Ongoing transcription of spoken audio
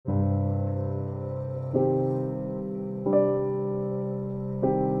So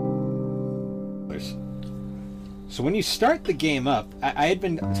when you start the game up, I had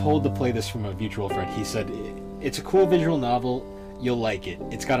been told to play this from a mutual friend. He said, it's a cool visual novel, you'll like it.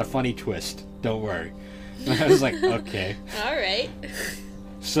 It's got a funny twist, don't worry. And I was like, okay. Alright.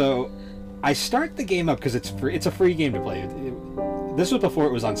 So I start the game up because it's free. It's a free game to play. This was before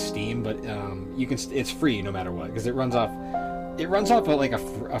it was on Steam, but you can. It's free no matter what because it runs off. It runs off of like a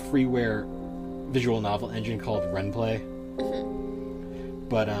freeware visual novel engine called Renplay. Mm-hmm.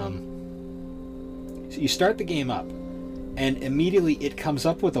 But so you start the game up, and immediately it comes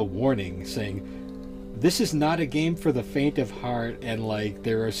up with a warning saying, "This is not a game for the faint of heart," and like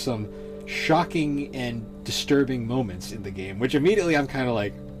there are some shocking and disturbing moments in the game, which immediately I'm kind of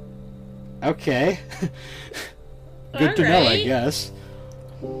like, okay, good to know, I guess.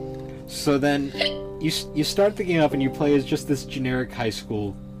 So then you start the game up and you play as just this generic high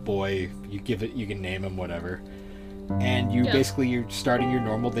school boy. You can name him whatever, and basically you're starting your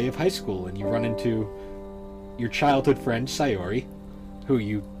normal day of high school, and you run into your childhood friend Sayori, who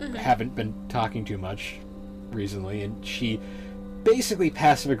you haven't been talking to much recently, and she basically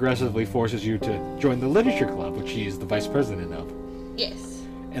passive-aggressively forces you to join the literature club, which she is the vice president of. Yes.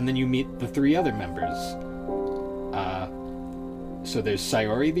 And then you meet the three other members. So there's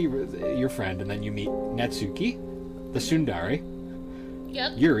Sayori, your friend, and then you meet Natsuki, the tsundere.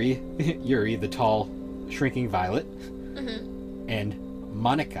 Yep. Yuri, the tall, shrinking violet. Mm-hmm. And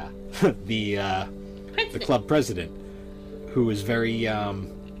Monika, the club president, who is very,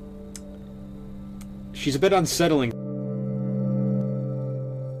 she's a bit unsettling.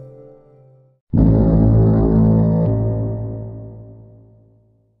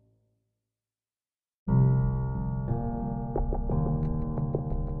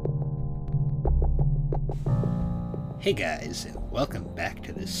 Hey guys, and welcome back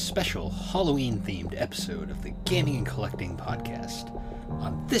to this special Halloween-themed episode of the Gaming and Collecting Podcast.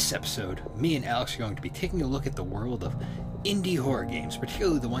 On this episode, me and Alex are going to be taking a look at the world of indie horror games,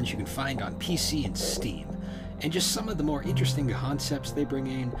 particularly the ones you can find on PC and Steam, and just some of the more interesting concepts they bring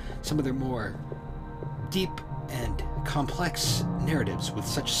in, some of their more deep and complex narratives with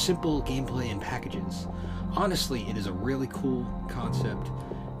such simple gameplay and packages. Honestly, it is a really cool concept,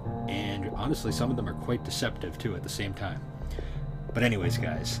 and honestly, some of them are quite deceptive, too, at the same time. But anyways,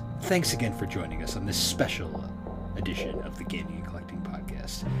 guys, thanks again for joining us on this special edition of the Gaming and Collecting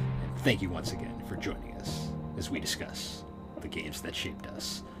Podcast. And thank you once again for joining us as we discuss the games that shaped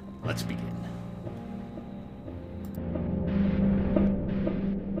us. Let's begin.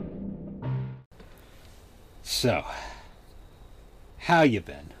 So, how you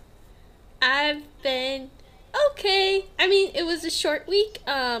been? I've been okay. I mean, it was a short week,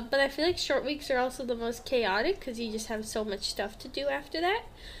 but I feel like short weeks are also the most chaotic because you just have so much stuff to do after that.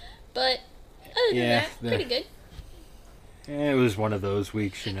 But other than that, pretty good. It was one of those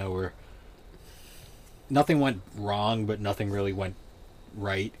weeks, where nothing went wrong, but nothing really went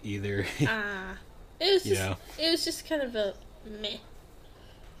right either. It was just kind of a meh.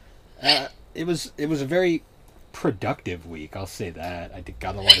 It was a very productive week, I'll say that. I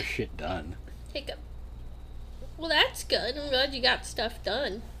got a lot of shit done. Well, that's good. I'm glad you got stuff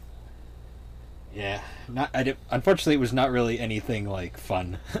done. Yeah, unfortunately, it was not really anything like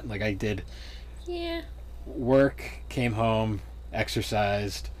fun. Like I did. Yeah. Work, came home,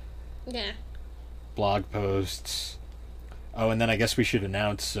 exercised. Yeah. Blog posts. Oh, and then I guess we should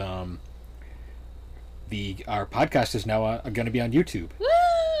announce our podcast is now going to be on YouTube. Woo!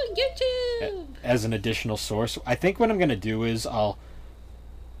 YouTube! As an additional source. I think what I'm going to do is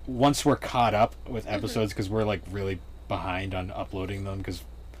once we're caught up with episodes, because we're like really behind on uploading them, because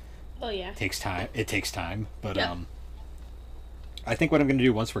it takes time. But I think what I'm going to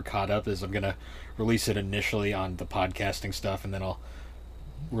do once we're caught up is I'm going to release it initially on the podcasting stuff, and then I'll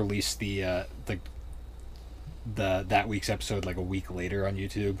release the that week's episode like a week later on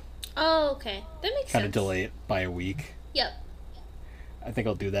YouTube. Oh, okay. That makes sense. Kind of delay it by a week. Yep. I think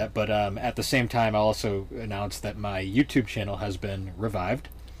I'll do that. But at the same time, I'll also announce that my YouTube channel has been revived.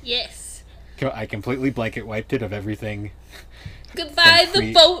 Yes. I completely blanket wiped it of everything. Goodbye,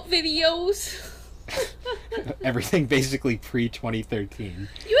 the boat videos. Everything basically pre-2013.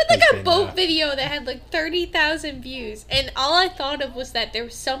 You had like a boat video that had like 30,000 views, and all I thought of was that there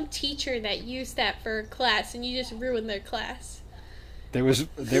was some teacher that used that for a class, and you just ruined their class.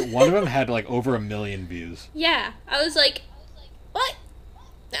 One of them had like over 1 million views. Yeah, I was like, what?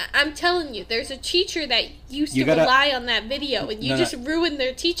 I'm telling you, there's a teacher that used to rely on that video, and you just ruined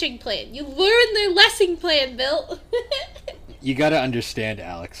their teaching plan. You ruined their lesson plan, Bill. You gotta understand,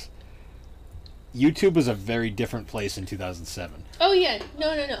 Alex. YouTube was a very different place in 2007. Oh yeah, no.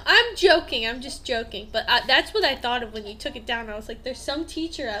 I'm joking. I'm just joking. But that's what I thought of when you took it down. I was like, there's some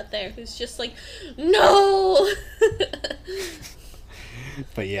teacher out there who's just like, no.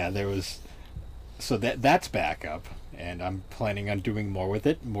 But yeah, there was. So that's back up, and I'm planning on doing more with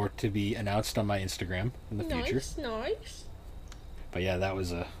it. More to be announced on my Instagram in the future. Nice. But yeah, that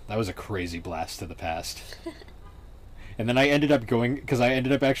was a crazy blast to the past. And then I ended up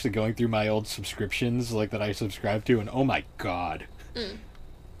actually going through my old subscriptions, like that I subscribed to, and oh my god,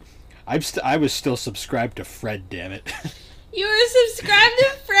 I was still subscribed to Fred. Damn it! You were subscribed to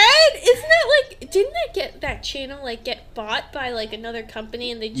Fred? Isn't that like? Didn't that channel like get bought by like another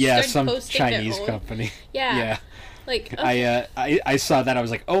company and they just started posting Chinese their own? company. Yeah. Like I saw that, I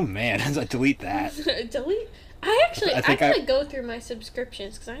was like, oh man, I delete that. delete. I gotta go through my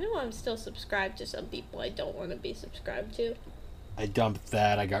subscriptions because I know I'm still subscribed to some people I don't want to be subscribed to. I dumped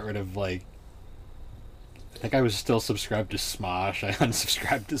that. I got rid of I think I was still subscribed to Smosh. I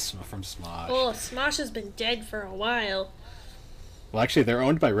unsubscribed from Smosh. Oh, Smosh has been dead for a while. Well, actually, they're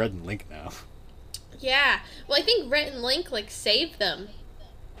owned by Red and Link now. Yeah. Well, I think Red and Link saved them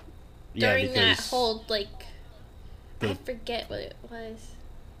during that whole I forget what it was.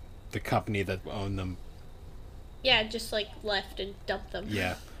 The company that owned them. Yeah, just left and dumped them.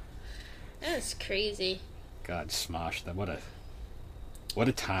 Yeah. That's crazy. God, Smosh. What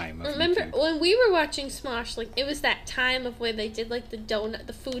a time. Remember YouTube. when we were watching Smosh? It was that time of where they did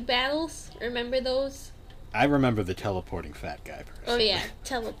the food battles. Remember those? I remember the teleporting fat guy person. Oh yeah,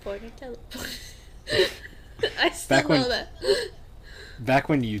 teleporting. I still know that. Back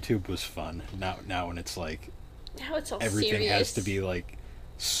when YouTube was fun. Now when it's now it's all everything serious. has to be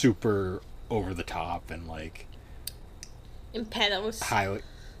super over the top and in pedos. Highly.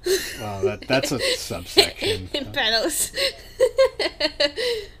 Well, that's a subsection. In pedos.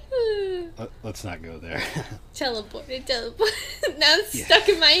 Let's not go there. Teleport. Now it's stuck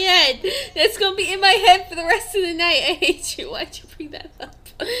in my head. It's gonna be in my head for the rest of the night. I hate you. Why'd you bring that up?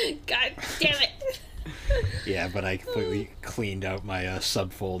 God damn it. Yeah, but I completely cleaned out my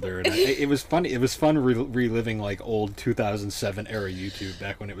subfolder, and it was fun. It was fun reliving old 2007 era YouTube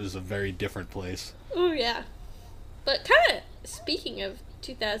back when it was a very different place. Oh yeah, but kind of speaking of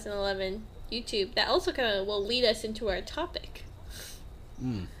 2011 YouTube, that also kind of will lead us into our topic.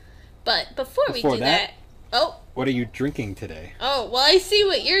 But before we do that, what are you drinking today? Oh, well, I see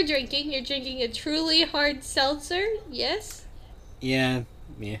what you're drinking. You're drinking a Truly hard seltzer, yes? Yeah.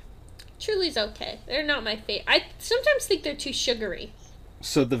 Truly's okay. They're not my favorite. I sometimes think they're too sugary.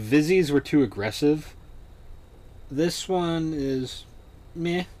 So the Vizzies were too aggressive. This one is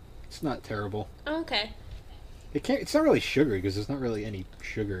meh. It's not terrible. Okay. It's not really sugary because there's not really any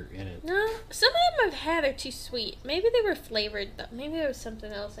sugar in it. No, some of them I've had are too sweet. Maybe they were flavored though. Maybe there was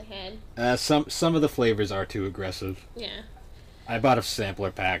something else I had. Some of the flavors are too aggressive. Yeah. I bought a sampler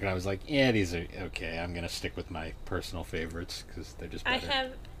pack and I was like, yeah, these are okay. I'm gonna stick with my personal favorites because they're just better. I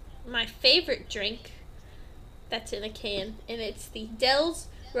have my favorite drink that's in a can, and it's the Dell's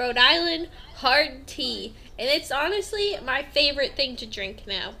Rhode Island Hard Tea, and it's honestly my favorite thing to drink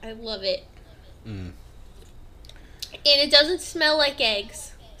now. I love it. And it doesn't smell like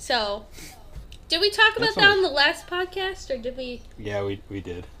eggs. So, did we talk about that on the last podcast, or did we? Yeah, we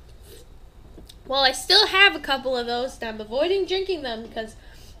did. Well, I still have a couple of those, and I'm avoiding drinking them because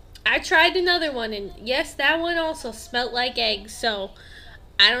I tried another one, and yes, that one also smelled like eggs. So,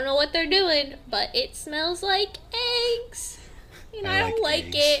 I don't know what they're doing, but it smells like eggs. And I don't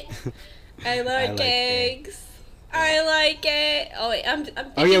like it. I like eggs. I like it. Oh wait, I'm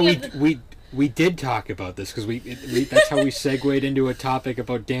we did talk about this because we that's how we segued into a topic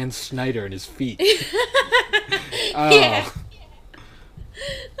about Dan Snyder and his feet. Yeah.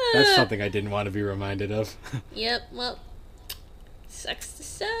 That's something I didn't want to be reminded of. Yep. Well, sucks to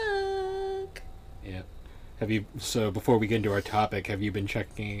suck. Yeah. So before we get into our topic, have you been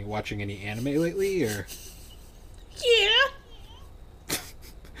watching any anime lately, or? Yeah.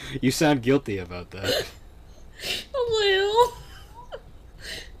 You sound guilty about that. A little.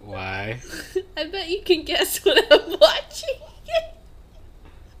 Why? I bet you can guess what I'm watching.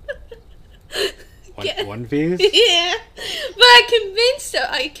 One Piece? Yeah. But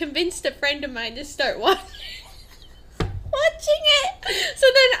I convinced a friend of mine to start watching it. So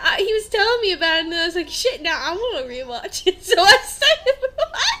then he was telling me about it, and I was like, shit, now I want to rewatch it. So I started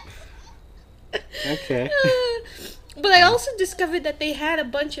Okay. But I also discovered that they had a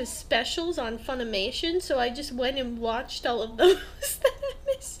bunch of specials on Funimation, so I just went and watched all of those that I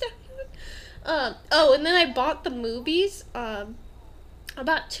missed out on. And then I bought the movies. I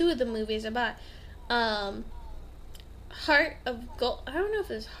bought 2 of the movies. I bought Heart of Gold. I don't know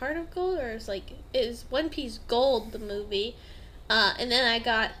if it's Heart of Gold or it's like it was One Piece Gold, the movie. And then I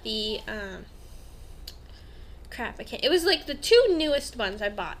got the crap. I can't. It was like the two newest ones I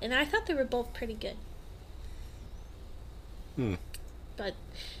bought, and I thought they were both pretty good. But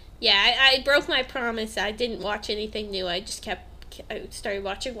yeah, I broke my promise. I didn't watch anything new. I just I started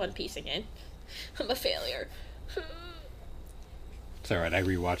watching One Piece again. I'm a failure. It's alright, I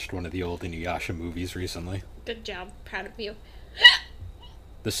rewatched one of the old Inuyasha movies recently. Good job. Proud of you.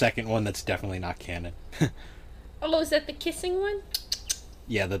 The second one that's definitely not canon. Oh, is that the kissing one?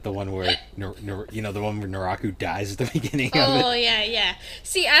 Yeah, the one where, the one where Naraku dies at the beginning of it. Oh, yeah.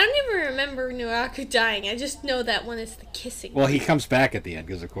 See, I don't even remember Naraku dying. I just know that one is the kissing Well, one. he comes back at the end,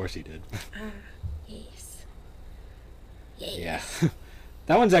 because of course he did. Yes. Yeah.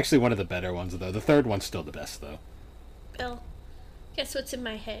 That one's actually one of the better ones, though. The third one's still the best, though. Bill, guess what's in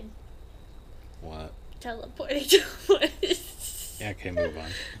my head? What? Teleporting to Bliss. Yeah, okay, move on.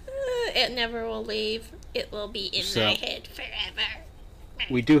 It never will leave. It will be in my head forever.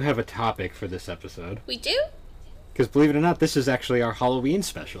 We do have a topic for this episode. We do? Because believe it or not, this is actually our Halloween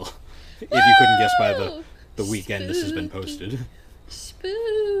special. If you couldn't guess by the weekend this has been posted.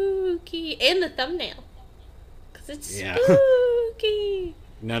 Spooky. And the thumbnail. Because it's Yeah. spooky.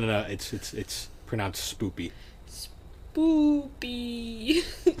 No. It's pronounced spoopy. Spoopy.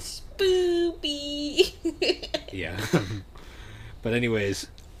 Spoopy. Yeah. But anyways,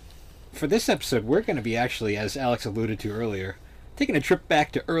 for this episode, we're going to be actually, as Alex alluded to earlier, taking a trip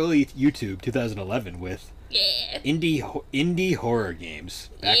back to early YouTube 2011 with indie horror games.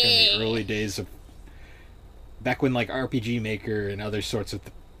 Back in the early days of... Back when, like, RPG Maker and other sorts of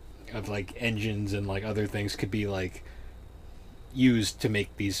like, engines and, like, other things could be, like, used to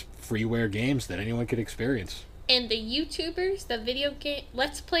make these freeware games that anyone could experience. And the YouTubers, the video game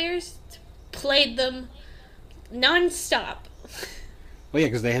Let's Players, played them non-stop. Well, yeah,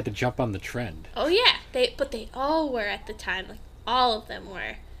 because they had to jump on the trend. Oh, yeah. But they all were at the time. Like, all of them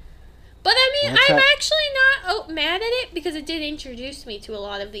were. But, I mean, I'm actually not mad at it because it did introduce me to a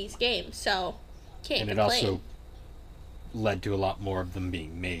lot of these games. So, can't complain. And it also led to a lot more of them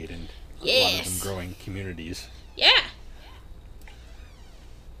being made and a lot of them growing communities. Yeah.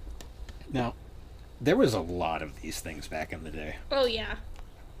 Now, there was a lot of these things back in the day. Oh, yeah.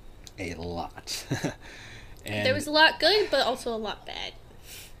 A lot. And there was a lot good, but also a lot bad.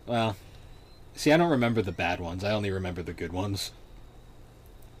 Well, see, I don't remember the bad ones. I only remember the good ones.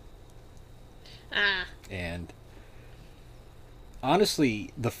 And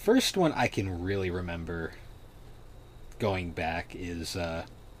honestly, the first one I can really remember going back is Ib.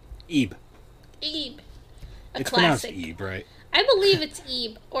 Ib. It's classic. pronounced Ib, right? I believe it's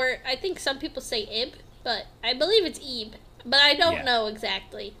Ib, or I think some people say Ib, but I believe it's Ib. But I don't know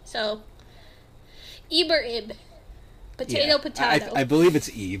exactly, so... Ib or Ib? Potato. I believe it's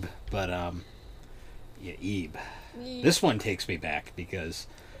Ib, but, yeah, Ib. This one takes me back, because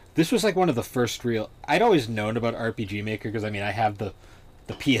this was, like, one of the first real... I'd always known about RPG Maker, because, I mean, I have the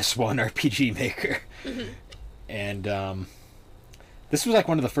PS1 RPG Maker. And, this was, like,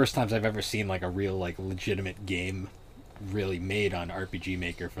 one of the first times I've ever seen, like, a real, like, legitimate game really made on RPG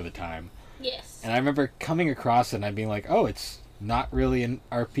Maker for the time. Yes. And I remember coming across it and I'd be like, oh, it's not really an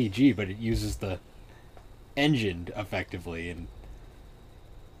RPG, but it uses the engine effectively, and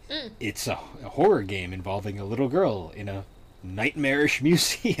it's a horror game involving a little girl in a nightmarish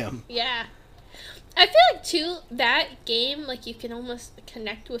museum. Yeah. I feel like, too, that game, like, you can almost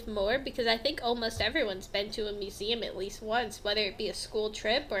connect with more, because I think almost everyone's been to a museum at least once, whether it be a school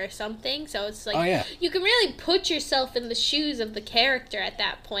trip or something, so it's like, you can really put yourself in the shoes of the character at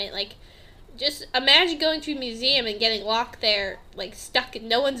that point, like, just imagine going to a museum and getting locked there, like, stuck and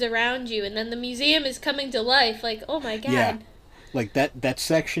no one's around you, and then the museum is coming to life, like, oh my god. Yeah. Like, that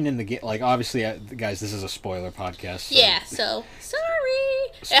section in the game, like, obviously, guys, this is a spoiler podcast. So yeah, so,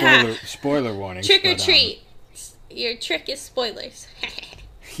 sorry. Spoiler warning. Trick or treat. Your trick is spoilers.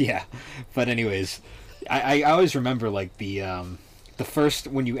 Yeah, but anyways, I always remember, like, the first,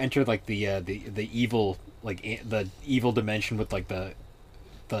 when you enter, like, the evil, like, the evil dimension with, like, the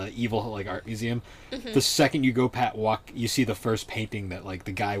evil, like, art museum, the second you go you see the first painting that, like,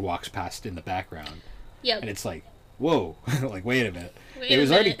 the guy walks past in the background. Yep. And it's like, whoa, like, wait a minute.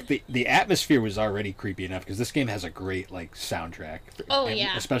 Already, the atmosphere was already creepy enough, because this game has a great, like, soundtrack.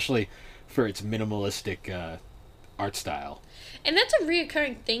 Yeah. Especially for its minimalistic art style. And that's a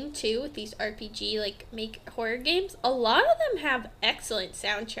reoccurring thing, too, with these RPG, like, make horror games. A lot of them have excellent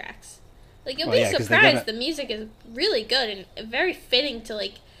soundtracks. Like, you'll be surprised. The music is really good and very fitting to,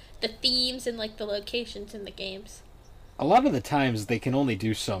 like, the themes and, like, the locations in the games. a lot of the times they can only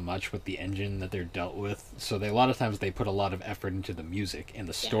do so much with the engine that they're dealt with. So a lot of times they put a lot of effort into the music and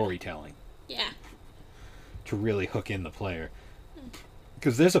the storytelling. Yeah. To really hook in the player.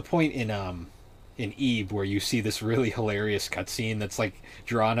 Because there's a point in Eve where you see this really hilarious cutscene that's like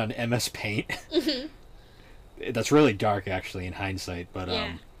drawn on MS Paint. That's really dark actually in hindsight, but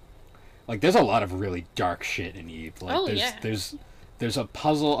like there's a lot of really dark shit in Eve. Like there's a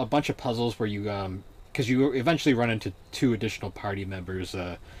bunch of puzzles where you because you eventually run into two additional party members,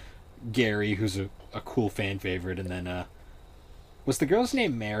 Gary, who's a cool fan favorite, and then was the girl's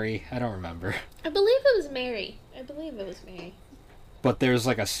name Mary? I don't remember. I believe it was Mary. But there's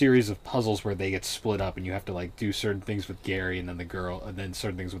like a series of puzzles where they get split up, and you have to like do certain things with Gary, and then the girl, and then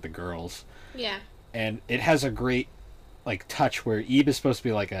certain things with the girls. Yeah. And it has a great like touch where Eve is supposed to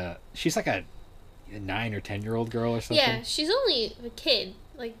be like she's like a 9 or 10-year-old girl or something. Yeah, she's only a kid,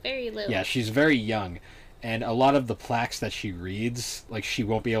 like very little. Yeah, she's very young, and a lot of the plaques that she reads, like she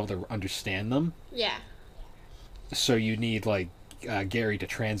won't be able to understand them. Yeah. So you need like Gary to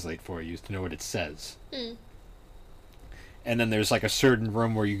translate for you to know what it says. And then there's like a certain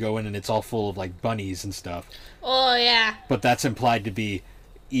room where you go in and it's all full of like bunnies and stuff. Oh yeah. But that's implied to be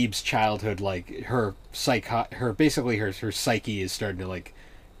Eve's childhood, like her psyche is starting to like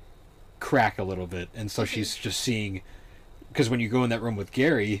crack a little bit, and so she's just seeing, because when you go in that room with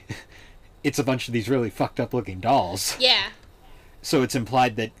Gary, it's a bunch of these really fucked up looking dolls. Yeah. So it's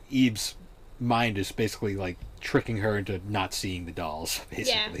implied that Eve's mind is basically like tricking her into not seeing the dolls,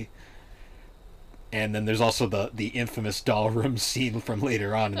 basically. Yeah. And then there's also the infamous doll room scene from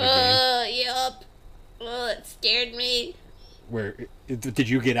later on in the game. Yup. Oh, it scared me. Where did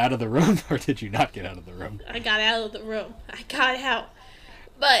you get out of the room, or did you not get out of the room? I got out of the room. I got out.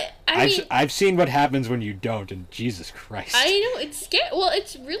 But I've seen what happens when you don't, and Jesus Christ. I know, it's scary. Well,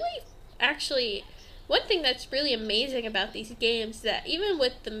 it's really actually one thing that's really amazing about these games, that even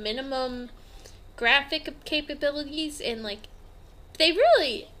with the minimum graphic capabilities and like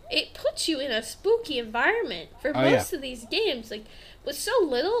it puts you in a spooky environment for most of these games. Like with so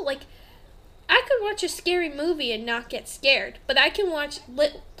little, like I could watch a scary movie and not get scared, but I can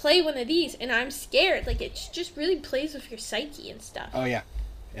play one of these and I'm scared. Like it just really plays with your psyche and stuff. Oh yeah.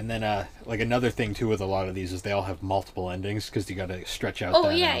 And then like another thing too with a lot of these is they all have multiple endings because you got to stretch out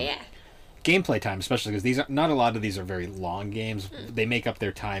gameplay time, especially because not a lot of these are very long games. They make up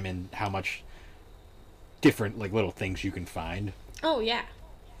their time in how much different like little things you can find. Oh yeah.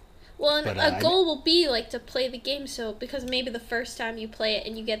 Well, and a goal will be, like, to play the game, so, because maybe the first time you play it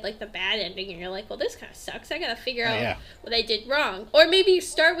and you get, like, the bad ending, and you're like, well, this kind of sucks, I gotta figure out what I did wrong. Or maybe you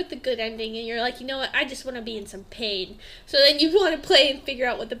start with the good ending, and you're like, you know what, I just want to be in some pain. So then you want to play and figure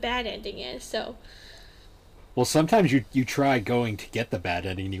out what the bad ending is, so. Well, sometimes you try going to get the bad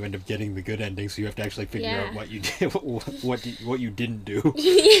ending, and you end up getting the good ending, so you have to actually figure out what you did, what you didn't do.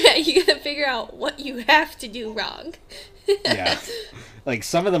 Yeah, you gotta figure out what you have to do wrong. Yeah. Like,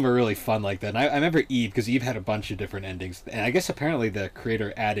 some of them are really fun like that. And I remember Eve, because Eve had a bunch of different endings. And I guess apparently the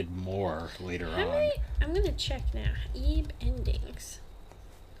creator added more later on. I'm going to check now. Eve endings.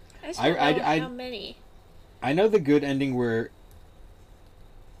 I just don't know how many. I know the good ending where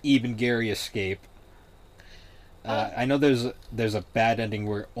Eve and Gary escape. I know there's a bad ending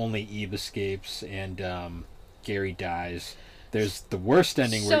where only Eve escapes and Gary dies. There's the worst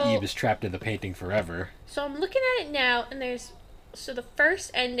ending where Eve is trapped in the painting forever. So I'm looking at it now, and so the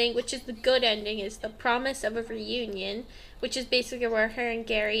first ending, which is the good ending, is the promise of a reunion, which is basically where her and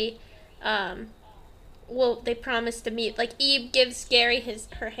Gary, they promise to meet. Like, Eve gives Gary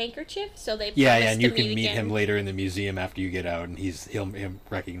her handkerchief, so they promise to meet again. Yeah, and you can meet him later in the museum after you get out, and he'll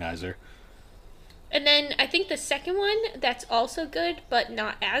recognize her. And then I think the second one that's also good, but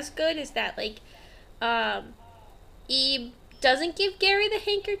not as good, is that, like, Eve doesn't give Gary the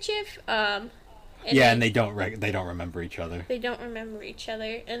handkerchief, and they don't remember each other. They don't remember each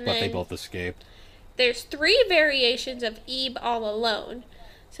other, and but they both escaped. There's 3 variations of Eve all alone.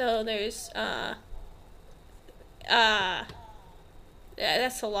 So there's that's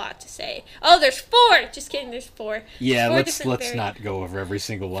a lot to say. Oh, there's 4. Just kidding. There's 4. Yeah, let's not go over every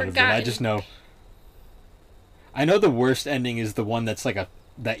single one of them. I just know. I know the worst ending is the one that's like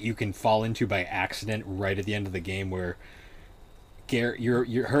that you can fall into by accident right at the end of the game where.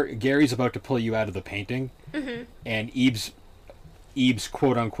 Gary's about to pull you out of the painting, and Eve's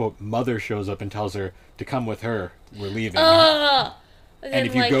quote unquote mother shows up and tells her to come with her. We're leaving. And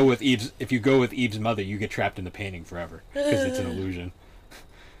if you go with Eve's mother, you get trapped in the painting forever because it's an illusion.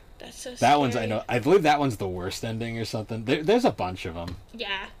 That's so. That one's I know. I believe that one's the worst ending or something. There's a bunch of them.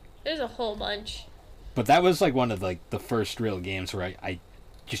 Yeah, there's a whole bunch. But that was like one of like the first real games where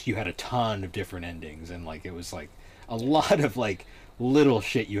you had a ton of different endings, and like it was like a lot of like little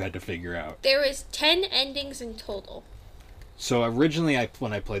shit you had to figure out. There was 10 endings in total. So originally,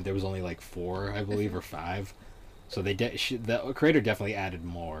 when I played, there was only like 4, I believe, or 5. So the creator definitely added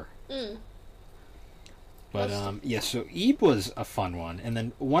more. Mm. But yeah, so Ebe was a fun one, and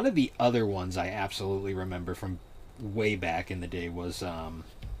then one of the other ones I absolutely remember from way back in the day was the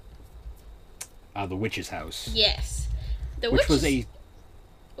Witch's House. Yes, Which was a.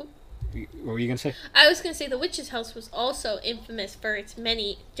 What were you gonna say? I was gonna say the Witch's House was also infamous for its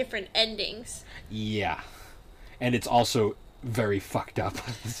many different endings. Yeah, and it's also very fucked up.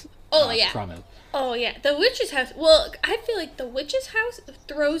 Yeah. From it. Oh yeah, the Witch's House. Well, I feel like the Witch's House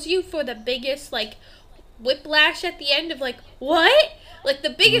throws you for the biggest like whiplash at the end of like what? Like the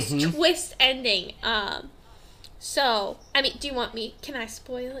biggest twist ending. So, I mean, do you want me? Can I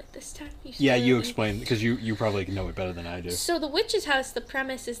spoil it this time? You explain, because you probably know it better than I do. So, the Witch's House, the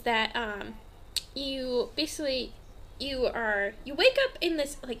premise is that you basically you wake up in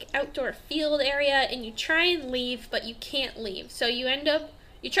this like outdoor field area and you try and leave, but you can't leave. So you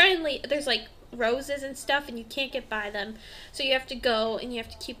try and leave. There's like roses and stuff, and you can't get by them. So you have to go and you have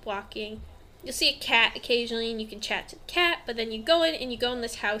to keep walking. You'll see a cat occasionally, and you can chat to the cat. But then you go in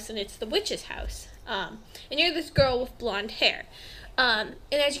this house, and it's the witch's house. And you're this girl with blonde hair. And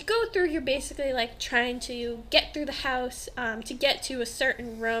as you go through, you're basically like trying to get through the house to get to a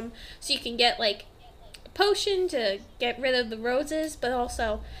certain room, so you can get like a potion to get rid of the roses. But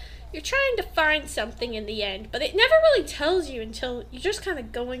also, you're trying to find something in the end. But it never really tells you until you're just kind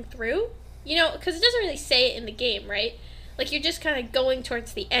of going through. You know, because it doesn't really say it in the game, right? Like, you're just kind of going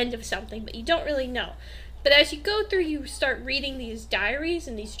towards the end of something, but you don't really know. But as you go through, you start reading these diaries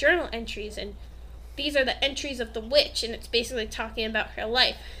and these journal entries, and these are the entries of the witch, and it's basically talking about her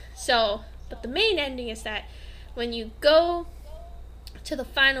life. So, but the main ending is that when you go to the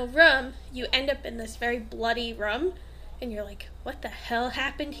final room, you end up in this very bloody room, and you're like, what the hell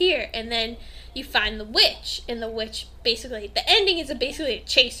happened here? And then you find the witch, and the witch basically, the ending is basically a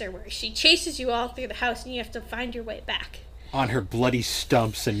chaser, where she chases you all through the house, and you have to find your way back. On her bloody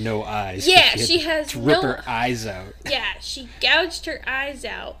stumps and no eyes. Yeah, she has to rip her eyes out. Yeah, she gouged her eyes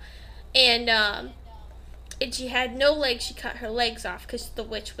out, and she had no legs. She cut her legs off because the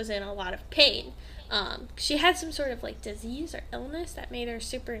witch was in a lot of pain. She had some sort of like disease or illness that made her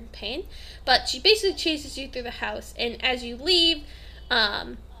super in pain. But she basically chases you through the house, and as you leave,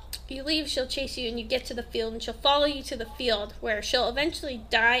 she'll chase you, and you get to the field, and she'll follow you to the field where she'll eventually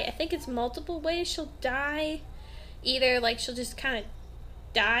die. I think it's multiple ways she'll die. Either like she'll just kind of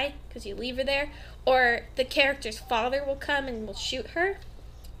die because you leave her there, or the character's father will come and will shoot her.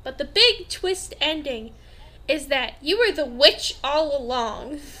 But the big twist ending is that you were the witch all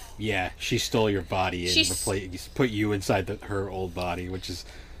along. Yeah, she stole your body and put you inside her old body, which is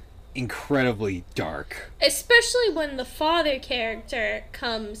incredibly dark. Especially when the father character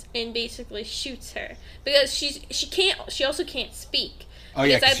comes and basically shoots her, because she also can't speak. Oh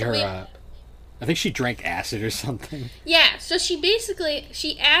yeah, because I think she drank acid or something. Yeah, so she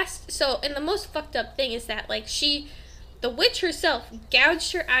asked. So, and the most fucked up thing is that like the witch herself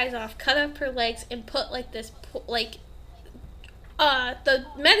gouged her eyes off, cut up her legs, and put like this the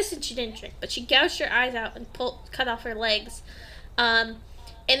medicine she didn't drink, but she gouged her eyes out and cut off her legs, and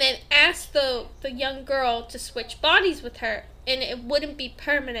then asked the young girl to switch bodies with her, and it wouldn't be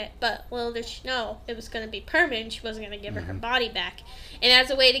permanent. But little did she know it was going to be permanent. She wasn't going to give her body back, and as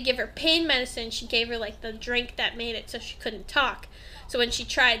a way to give her pain medicine, she gave her like the drink that made it so she couldn't talk. So when she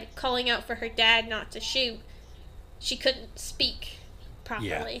tried calling out for her dad not to shoot, she couldn't speak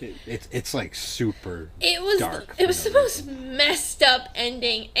properly. Yeah, it's like super dark. It was the most messed up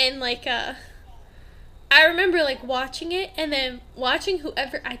ending, and like I remember like watching it, and then watching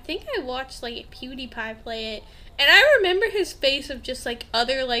whoever, I think I watched like PewDiePie play it, and I remember his face of just like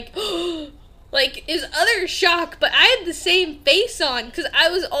utter like like his utter shock, but I had the same face on because I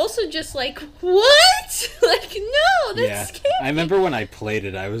was also just like, what? Like, no, that's scary. I remember when I played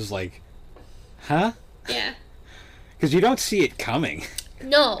it, I was like, huh? Yeah. Because you don't see it coming.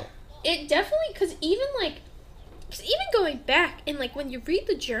 No, it definitely, because even going back and like when you read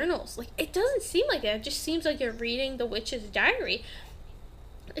the journals, like it doesn't seem like that. It just seems like you're reading the witch's diary.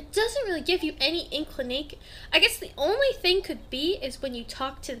 It doesn't really give you any inclination. I guess the only thing could be is when you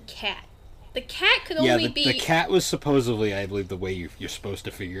talk to the cat. The cat could only be... the cat was supposedly, I believe, the way you're supposed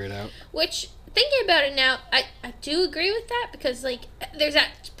to figure it out. Which, thinking about it now, I do agree with that, because, like, there's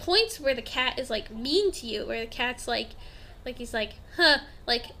at points where the cat is, like, mean to you, where the cat's, like, he's like, huh,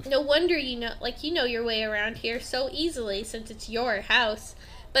 like, no wonder you know your way around here so easily since it's your house.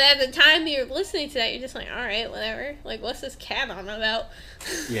 But at the time you're listening to that, you're just like, alright, whatever. Like, what's this cat on about?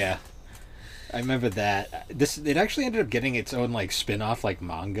 Yeah. I remember that. It actually ended up getting its own like spin-off like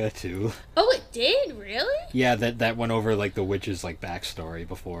manga too. Oh, it did? Really? Yeah, that went over like the witch's like backstory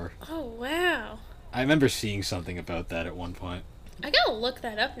before. Oh, wow. I remember seeing something about that at one point. I gotta look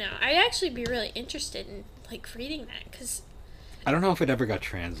that up now. I'd actually be really interested in like reading that because I don't know if it ever got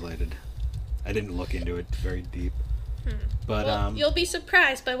translated. I didn't look into it very deep. But well, you'll be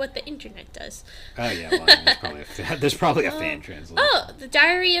surprised by what the internet does. Oh yeah, well, I mean, there's probably a fan translation. Oh, The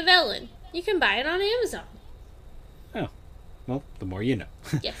Diary of Ellen. You can buy it on Amazon. Oh, well, the more you know.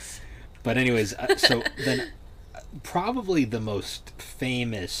 Yes. But anyways, so then probably the most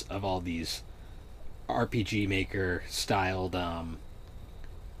famous of all these RPG Maker styled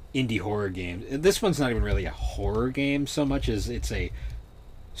indie horror games. This one's not even really a horror game so much as it's a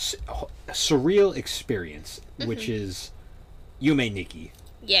surreal experience, which is Yume Nikki.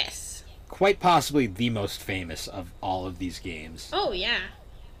 Yes. Quite possibly the most famous of all of these games. Oh, yeah.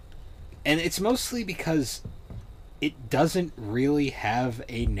 And it's mostly because it doesn't really have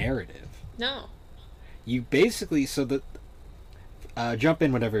a narrative. No. You basically, so that jump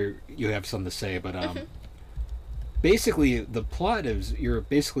in whenever you have something to say, but basically the plot is you're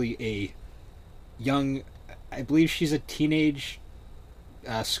basically a young, I believe she's a teenage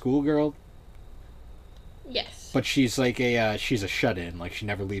schoolgirl. Yes. But she's like she's a shut-in, like she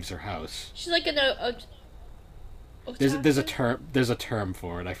never leaves her house. She's like There's a term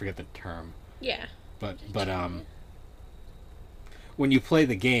for it. I forget the term. Yeah. But when you play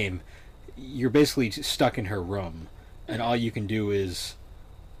the game, you're basically stuck in her room, and all you can do is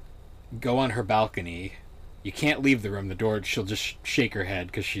go on her balcony. You can't leave the room. The door, she'll just shake her head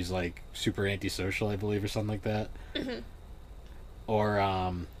because she's like super antisocial, I believe, or something like that.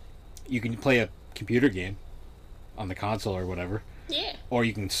 Or you can play a computer game on the console or whatever. Yeah. Or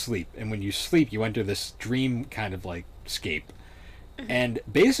you can sleep, and when you sleep, you enter this dream kind of like scape. And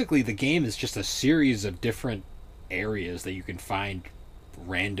basically, the game is just a series of different areas that you can find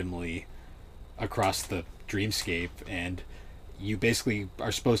randomly across the dreamscape, and you basically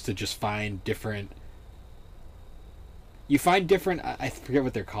are supposed to just find different. You find different. I forget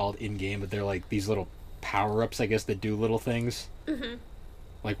what they're called in game, but they're like these little power-ups, I guess, that do little things.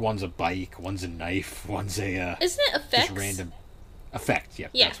 Like one's a bike, one's a knife, one's a. Isn't it effects? Just random effect. Yeah,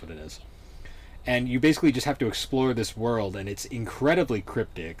 Yeah. that's what it is. And you basically just have to explore this world, and it's incredibly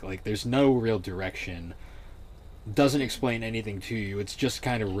cryptic. Like, there's no real direction. Doesn't explain anything to you. It's just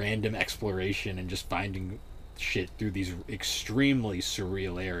kind of random exploration and just finding shit through these extremely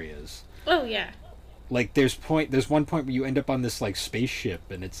surreal areas. Oh, yeah. Like, there's one point where you end up on this, like, spaceship,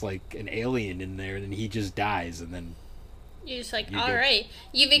 and it's, like, an alien in there, and then he just dies, and then... You're just like, You go- alright,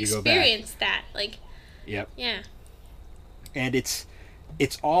 you've you go back. experienced that. Like, Yep. yeah. And it's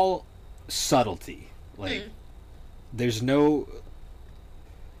all subtlety. Like, there's no...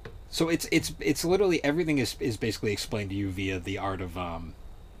 So it's literally everything is basically explained to you via the art of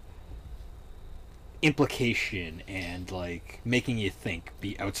implication and like making you think,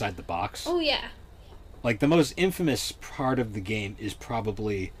 be outside the box. Oh, yeah. Like the most infamous part of the game is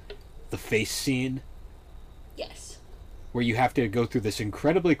probably the face scene, Yes. where you have to go through this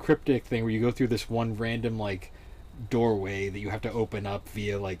incredibly cryptic thing where you go through this one random like doorway that you have to open up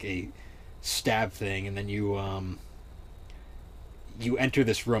via like a stab thing, and then you enter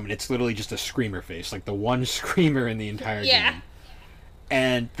this room, and it's literally just a screamer face, like the one screamer in the entire Yeah. game.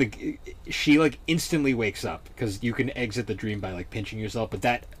 And she like instantly wakes up because you can exit the dream by like pinching yourself, but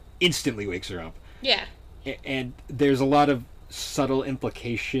that instantly wakes her up. Yeah. And there's a lot of subtle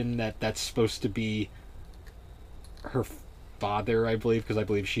implication that that's supposed to be her father, I believe, because I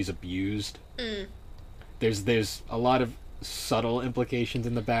believe she's abused. There's a lot of subtle implications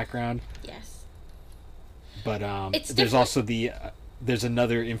in the background, Yes. but It's there's different. also there's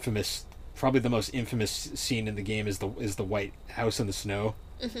another infamous, probably the most infamous scene in the game is the White House in the Snow,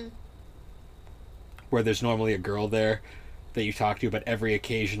 where there's normally a girl there that you talk to, but every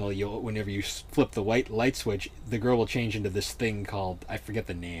occasional whenever you flip the white light switch, the girl will change into this thing called, I forget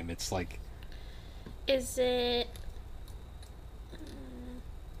the name. It's like, Is it...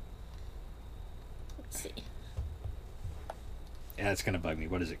 let's see. yeah, it's gonna bug me.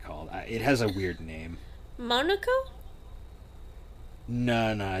 What is it called? It has a weird name. Monaco?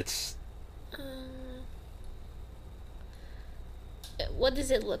 No, it's What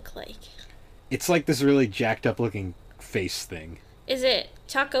does it look like? it's like this really jacked up looking face thing. Is it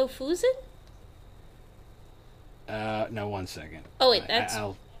Taco Fuzin? No, 1 second. Oh, wait, that's...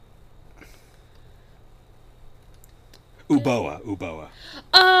 Uboa.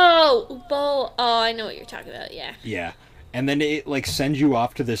 Oh, Ubo. Oh, I know what you're talking about, yeah. Yeah. And then it like sends you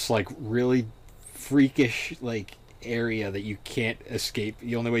off to this like really freakish like area that you can't escape.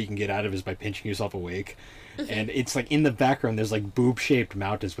 The only way you can get out of is by pinching yourself awake. And it's like in the background there's like boob-shaped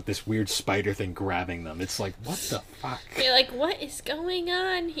mountains with this weird spider thing grabbing them. It's like, what the fuck? You're like, what is going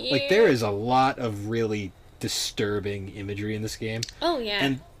on here? Like, there is a lot of really disturbing imagery in this game. Oh, yeah.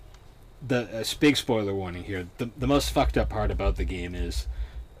 And the big spoiler warning here, the most fucked up part about the game is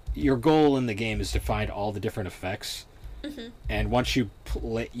your goal in the game is to find all the different effects. Mm-hmm. And once you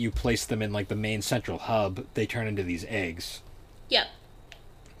place them in like the main central hub, they turn into these eggs. Yep.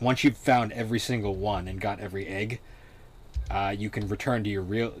 Once you've found every single one and got every egg, you can return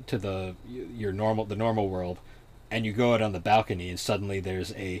to the normal world, and you go out on the balcony, and suddenly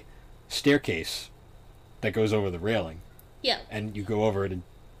there's a staircase that goes over the railing. Yep. And you go over it, and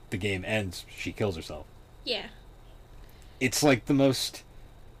the game ends. She kills herself. Yeah. It's like the most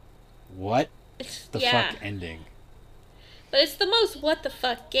what the yeah. fuck ending. But it's the most what the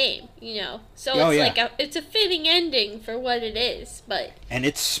fuck game, you know. So Oh, it's yeah. like it's a fitting ending for what it is, but And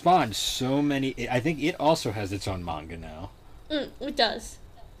it's spawned so many. I think it also has its own manga now. it does.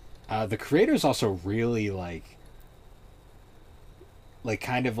 The creators also really like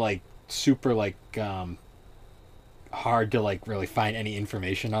kind of like super like hard to like really find any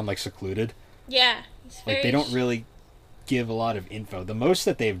information on, like Secluded. Yeah. It's very Like they don't really give a lot of info. The most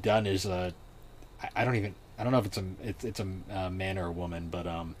that they've done is I don't know if it's a man or a woman, but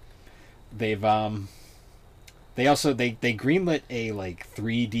they've they greenlit a like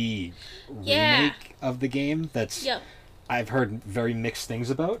 3D Yeah. remake of the game that's Yep. I've heard very mixed things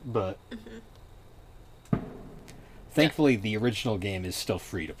about, but thankfully the original game is still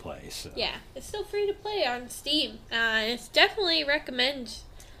free to play. So Yeah. It's still free to play on Steam. It's definitely recommend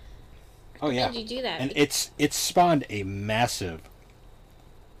oh yeah, you do that. and it's spawned a massive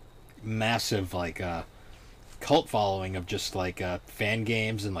like cult following of just like fan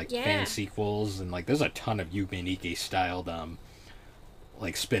games and like Yeah. fan sequels, and like there's a ton of Yume Nikki styled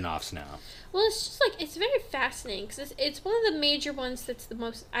like spin-offs now. Well, it's just like it's very fascinating because it's one of the major ones that's the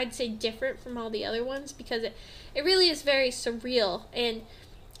most, I'd say, different from all the other ones, because it really is very surreal, and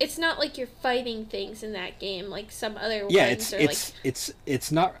it's not like you're fighting things in that game like some other Yeah, ones.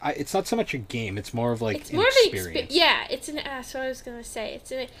 it's not so much a game. It's more of like It's an more experience. of an yeah. It's an that's what I was gonna say.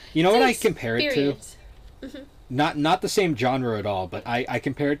 It's an You know it's what an I compare it to? experience. Not the same genre at all, but I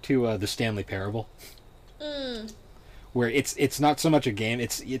compare it to the Stanley Parable, where it's not so much a game.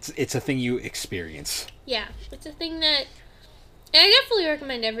 It's a thing you experience. Yeah, it's a thing that, and I definitely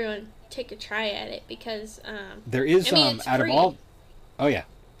recommend everyone take a try at it because There is I mean, it's out free. of all, oh yeah,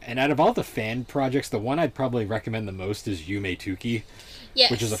 and out of all the fan projects, the one I'd probably recommend the most is Yume Tuki,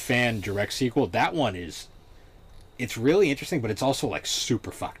 yes. which is a fan direct sequel. That one it's really interesting, but it's also like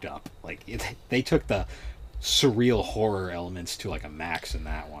super fucked up. Like they took the surreal horror elements to like a max in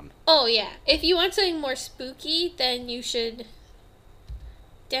that one. Oh yeah, if you want something more spooky, then you should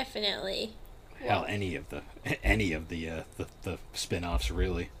definitely. Hell, any of the spin-offs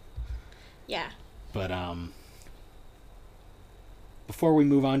really. Yeah. But before we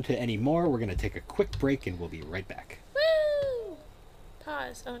move on to any more, we're gonna take a quick break and we'll be right back. Woo!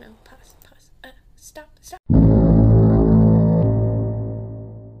 Pause. Oh no. Pause. Stop.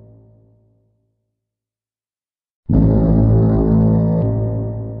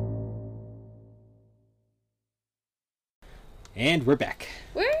 And we're back.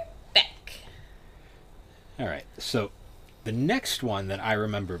 We're back. All right. So the next one that I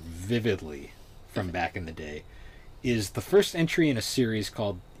remember vividly from back in the day is the first entry in a series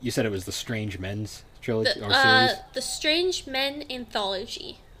called, you said it was the Strange Men's trilogy or series? The Strange Men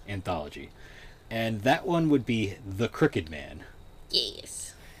Anthology. Anthology. And that one would be The Crooked Man.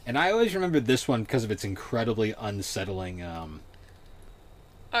 Yes. And I always remembered this one because of its incredibly unsettling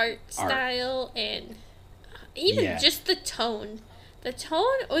Art style and even just the tone. The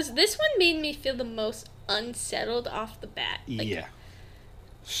tone was, this one made me feel the most unsettled off the bat. Like, yeah.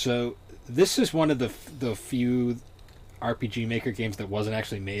 So this is one of the few RPG Maker games that wasn't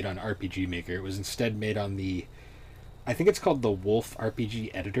actually made on RPG Maker. It was instead made on I think it's called the Wolf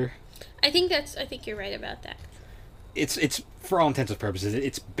RPG Editor. I think you're right about that. It's for all intents and purposes,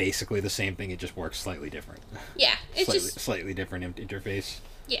 it's basically the same thing. It just works slightly different. Yeah, it's slightly different interface.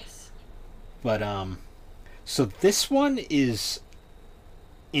 Yes. But so this one is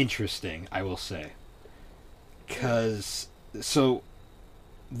interesting, I will say, because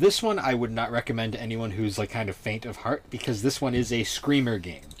this one I would not recommend to anyone who's like kind of faint of heart, because this one is a screamer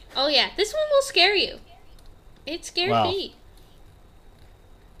game. Oh yeah, this one will scare you. It scared me.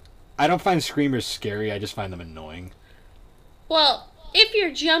 I don't find screamers scary. I just find them annoying. Well, if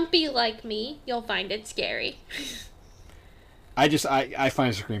you're jumpy like me, you'll find it scary. I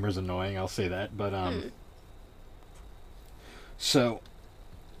find screamers annoying. I'll say that, but So,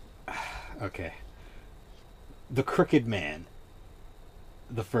 okay. The Crooked Man,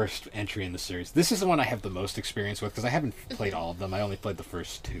 the first entry in the series. This is the one I have the most experience with because I haven't played all of them. I only played the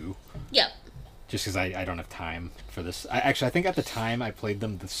first two. Yep. Just because I don't have time for this. I think at the time I played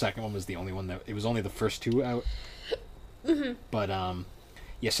them, the second one was the only one that... It was only the first two out. Mm-hmm. But,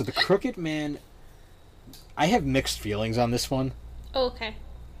 yeah, so The Crooked Man... I have mixed feelings on this one. Oh, okay.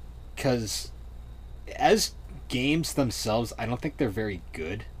 Because as games themselves, I don't think they're very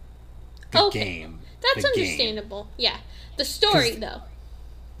good. The game. That's the understandable. Game. Yeah. The story, though.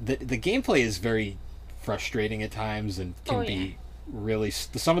 The gameplay is very frustrating at times and can be really...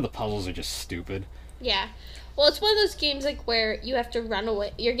 Some of the puzzles are just stupid. Yeah. Well, it's one of those games like where you have to run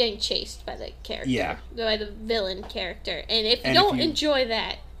away. You're getting chased by the character. Yeah. By the villain character. And if you don't enjoy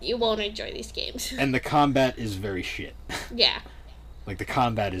that, you won't enjoy these games. And the combat is very shit. Yeah. Like, the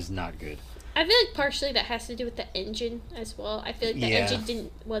combat is not good. I feel like partially that has to do with the engine as well. I feel like the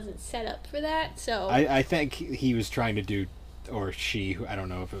engine wasn't set up for that, so... I think he was trying to do... Or she, I don't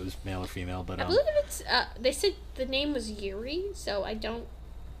know if it was male or female, but... I believe it's... they said the name was Yuri, so I don't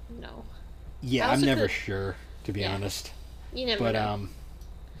know. Yeah, I'm never sure, to be honest. You never know.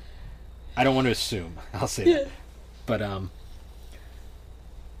 I don't want to assume. I'll say that. But,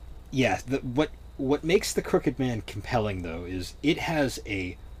 yeah, what makes The Crooked Man compelling, though, is it has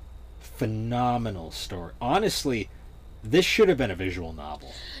a phenomenal story. Honestly, this should have been a visual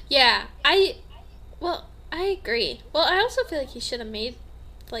novel. Yeah, I agree. Well, I also feel like he should have made,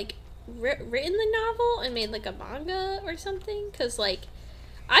 like, written the novel and made, like, a manga or something. Because, like,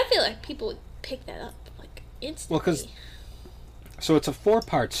 I feel like people would pick that up, like, instantly. Well, because... So it's a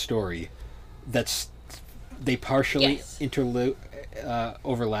 4-part story that's... They partially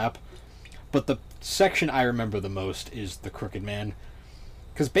overlap. But the section I remember the most is The Crooked Man.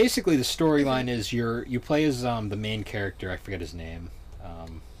 Because basically the storyline is you play as the main character. I forget his name.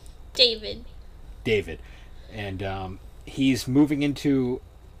 David. And he's moving into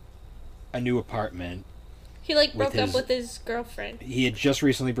a new apartment. He, like, broke up with his girlfriend. He had just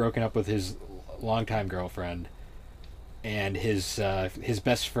recently broken up with his longtime girlfriend. And his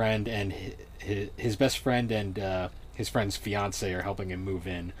best friend and his best friend and his friend's fiance are helping him move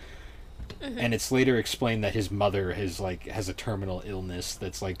in. Mm-hmm. And it's later explained that his mother has a terminal illness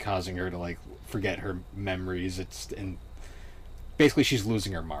that's like causing her to like forget her memories. And basically she's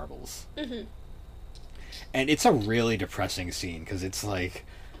losing her marbles. Mm-hmm. And it's a really depressing scene because it's like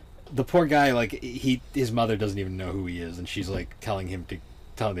the poor guy, like his mother doesn't even know who he is, and she's like telling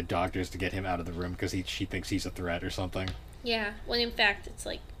the doctors to get him out of the room because she thinks he's a threat or something. Yeah, when in fact it's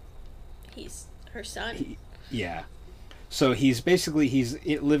like he's her son. Yeah. So he's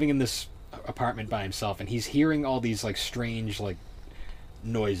living in this apartment by himself, and he's hearing all these like strange like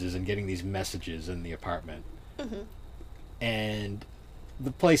noises and getting these messages in the apartment. Mm-hmm. And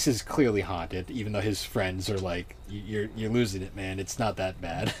the place is clearly haunted, even though his friends are like, "You're losing it, man. It's not that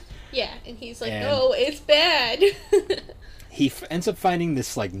bad." Yeah, and he's like, "No, it's bad." He ends up finding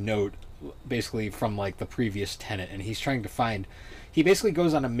this like note, basically from like the previous tenant, and he's trying to find. He basically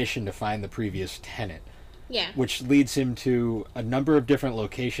goes on a mission to find the previous tenant. Yeah. Which leads him to a number of different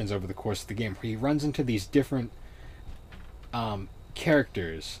locations over the course of the game, where he runs into these different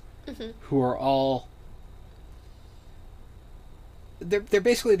characters who are all. They're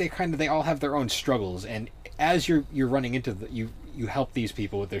basically they all have their own struggles, and as you're running into you help these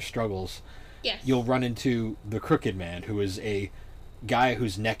people with their struggles. Yes. You'll run into the Crooked Man, who is a guy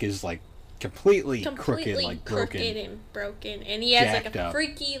whose neck is like completely crooked, like broken, and he has like a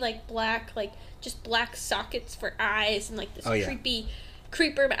freaky like black just black sockets for eyes and like this creepy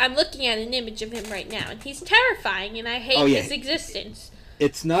creeper. I'm looking at an image of him right now, and he's terrifying, and I hate his existence.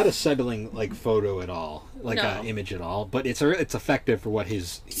 It's not a settling like photo at all, like an image at all, but it's effective for what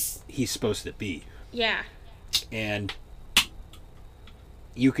he's supposed to be. Yeah. And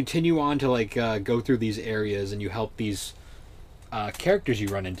you continue on to like go through these areas, and you help these characters you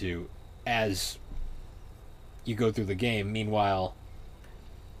run into as you go through the game. Meanwhile,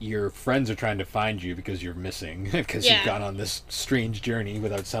 your friends are trying to find you because you're missing, because you've gone on this strange journey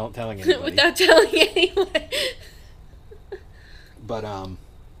without telling anybody. Without telling anyone. But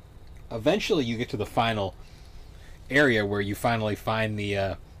eventually you get to the final area where you finally find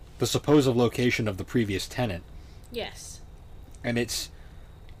the supposed location of the previous tenant. Yes. And it's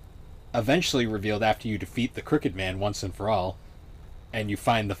eventually revealed after you defeat the Crooked Man once and for all, and you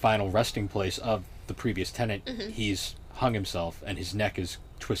find the final resting place of the previous tenant. Mm-hmm. He's hung himself, and his neck is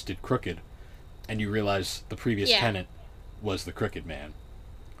twisted crooked, and you realize the previous tenant was the Crooked Man.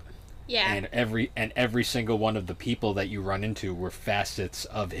 Yeah. And every single one of the people that you run into were facets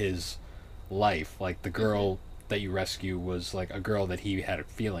of his life. Like the girl that you rescue was like a girl that he had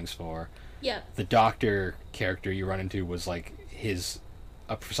feelings for. Yeah. The doctor character you run into was like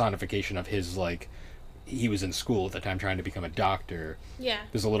a personification of his, like, he was in school at the time trying to become a doctor. Yeah.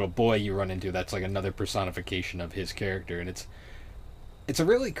 There's a little boy you run into that's like another personification of his character, and it's a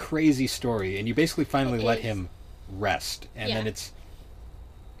really crazy story, and you basically finally let him rest, and then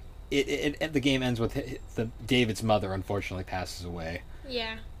the game ends with David's mother unfortunately passes away.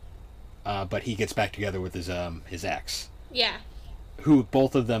 Yeah. But he gets back together with his ex. Yeah. Who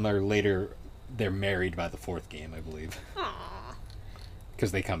both of them are later, they're married by the fourth game, I believe. Aww.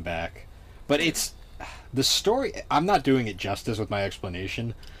 Because they come back. But it's the story. I'm not doing it justice with my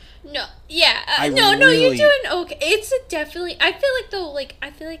explanation. No, yeah, no, you're doing okay. It's definitely. I feel like though, I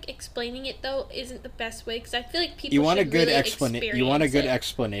feel like explaining it though isn't the best way because I feel like people. You want should a good really explanation. You want a good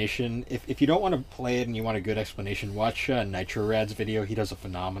explanation. If you don't want to play it and you want a good explanation, watch Nitro Rad's video. He does a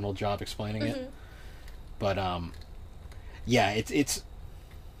phenomenal job explaining it. But yeah, it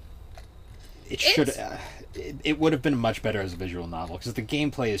should. It would have been much better as a visual novel because the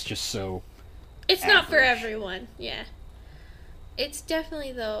gameplay is just so. It's average. Not for everyone. Yeah. It's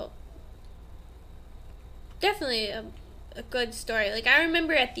definitely definitely a good story. Like I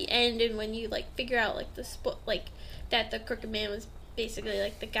remember at the end, and when you like figure out like that the Crooked Man was basically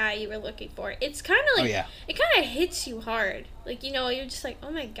like the guy you were looking for. It's kind of like it kind of hits you hard. Like you're just like,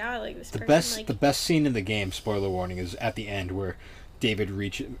 oh my god, like this. The best scene in the game, spoiler warning, is at the end where David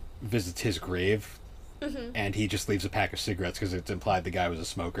visits his grave, and he just leaves a pack of cigarettes because it's implied the guy was a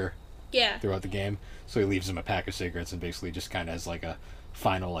smoker. Yeah. Throughout the game, so he leaves him a pack of cigarettes and basically just kind of has like a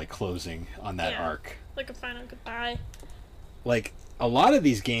final like closing on that arc. Like a final goodbye. Like a lot of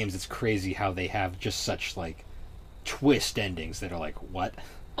these games, it's crazy how they have just such like twist endings that are like, what?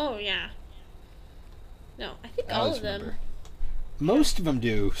 Oh yeah. No, I think all of them. Most of them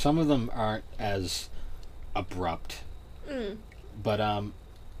do. Some of them aren't as abrupt. But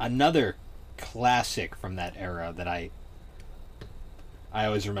another classic from that era that I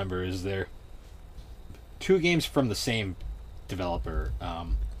always remember is there two games from the same developer,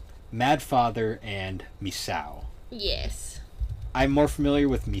 Mad Father and Misao. Yes. I'm more familiar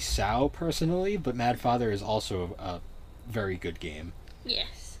with Misao personally, but Mad Father is also a very good game.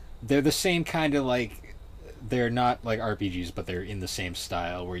 Yes. They're the same kind of like, they're not like RPGs, but they're in the same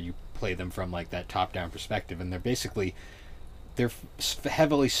style where you play them from like that top-down perspective, and they're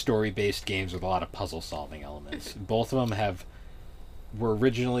heavily story-based games with a lot of puzzle-solving elements. Both of them were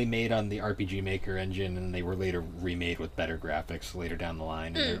originally made on the RPG Maker engine, and they were later remade with better graphics later down the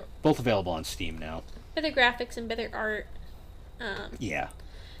line. And they're both available on Steam now. Better graphics and better art. Yeah.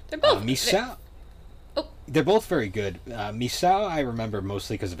 They're both... Misao... They're both very good. Misao I remember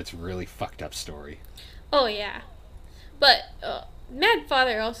mostly because of its really fucked up story. Oh, yeah. But Mad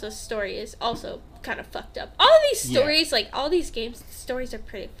Father also's story is also kind of fucked up. All of these stories, like all these games, stories are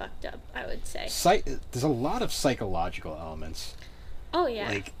pretty fucked up, I would say. There's a lot of psychological elements. Oh, yeah.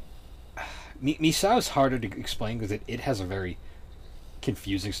 Like, Misao is harder to explain because it has a very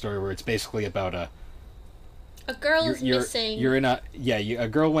confusing story where it's basically about a girl is missing. A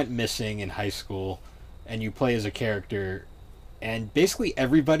girl went missing in high school, and you play as a character, and basically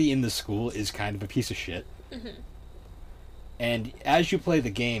everybody in the school is kind of a piece of shit. And as you play the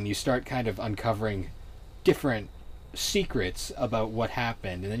game, you start kind of uncovering different secrets about what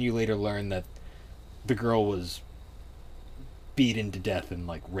happened, and then you later learn that the girl was beaten to death and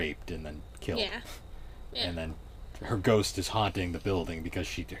like raped and then killed. Yeah. And then her ghost is haunting the building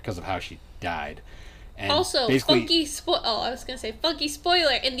because of how she died. And also, funky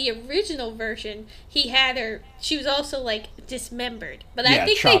spoiler, in the original version, she was also like dismembered. But I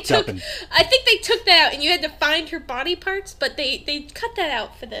think they took that out, and you had to find her body parts, but they cut that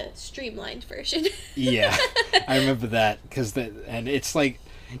out for the streamlined version. Yeah. I remember that and it's like,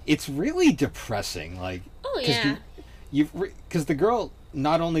 it's really depressing, like, oh yeah. Because the girl,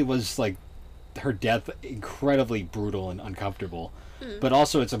 not only was like her death incredibly brutal and uncomfortable, but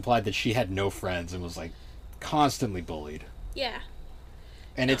also it's implied that she had no friends and was like constantly bullied. Yeah.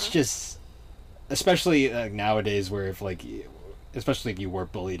 And it's just, especially nowadays, where especially if you were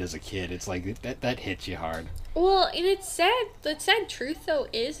bullied as a kid, it's like that hits you hard. Well, and it's sad. The sad truth though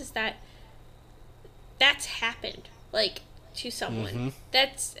is that that's happened, like, to someone.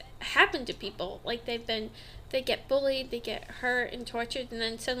 That's happened to people. Like they get bullied, they get hurt and tortured, and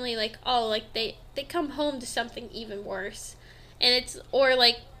then suddenly, like, they come home to something even worse. And or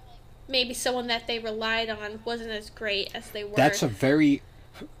like, maybe someone that they relied on wasn't as great as they were. That's a very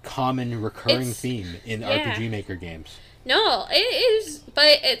common recurring theme in RPG Maker games. No, it is,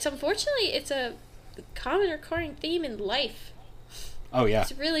 but it's it's a common recurring theme in life. Oh, yeah.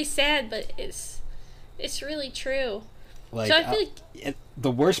 It's really sad, but it's It's really true. Like, So I feel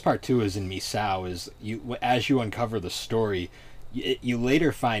the worst part too is in Misao is as you uncover the story, you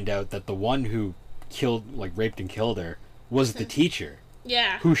later find out that the one who raped and killed her was the teacher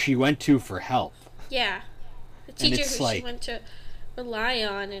yeah, who she went to for help. yeah, the And teacher it's who she like- went to rely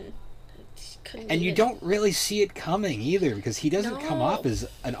on and couldn't. And you even- don't really see it coming either, because he doesn't come No. off as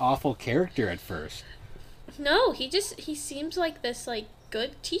an awful character at first. No, he seems like this like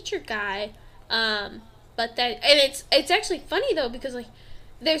good teacher guy. But that, and it's actually funny though, because like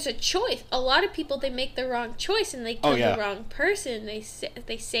there's a choice. A lot of people, they make the wrong choice and they kill yeah. the wrong person. They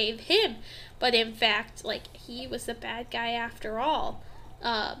save him, but in fact, like, he was the bad guy after all.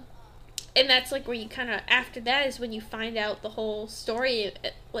 And that's like where you kind of, after that is when you find out the whole story,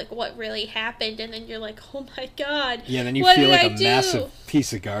 like what really happened, and then you're like, oh my god. Yeah, then you what feel did like I a do? massive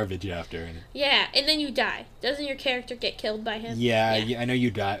piece of garbage after. And Yeah, and then you die. Doesn't your character get killed by him? yeah, I know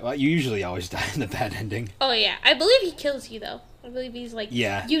you die. Well, you usually always die in the bad ending. Oh yeah, I believe he kills you though. I believe he's like,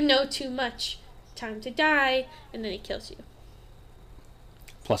 Yeah. you know too much, time to die, and then he kills you.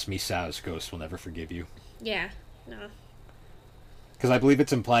 Plus, Misao's ghost will never forgive you. Yeah, no. Because I believe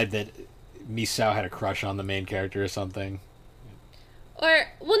it's implied that Misao had a crush on the main character or something. Or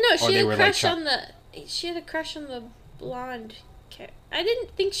well, no, Or she they had were, a like, crush on the. She had a crush on the blonde. I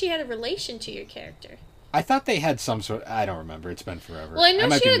didn't think she had a relation to your character. I thought they had some sort. I don't remember. It's been forever. Well, I know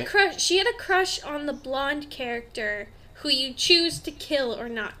might she be had a crush. She had a crush on the blonde character who you choose to kill or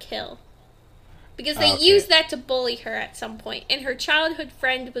not kill. Because they Okay. used that to bully her at some point. And her childhood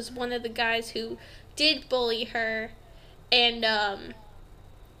friend was one of the guys who did bully her. And,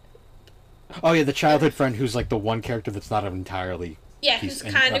 Oh yeah, the childhood friend who's like the one character that's not entirely. yeah, He's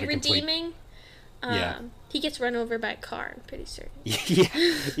who's kind not of a complete- redeeming. Yeah. He gets run over by a car, I'm pretty certain. Yeah.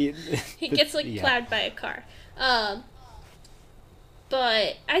 He gets, like, yeah. plowed by a car.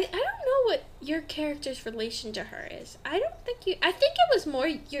 But I don't know what your character's relation to her is. I think it was more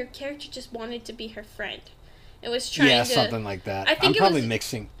your character just wanted to be her friend. It was trying Yeah, to... something like that. I think I'm it was-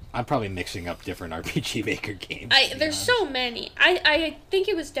 probably mixing up different RPG Maker games. to be There's honest. so many. I think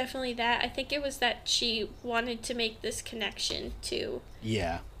it was definitely that. I think it was that she wanted to make this connection to,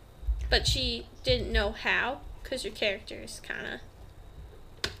 Yeah. but she didn't know how, because your character is kind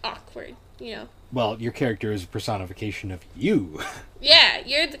of awkward, you know. Well, your character is a personification of you, Yeah,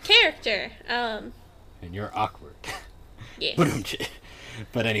 you're the character. and you're awkward. Yeah.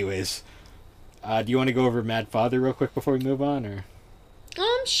 But anyways, do you want to go over Mad Father real quick before we move on, or?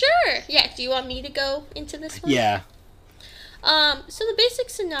 Sure. Yeah, do you want me to go into this one? Yeah. So the basic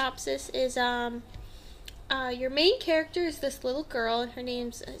synopsis is, your main character is this little girl, and her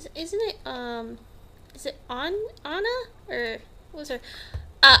name's, is it Anna? Or, what was her?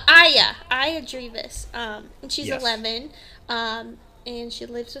 Aya Drevis. And she's Yes. 11, and she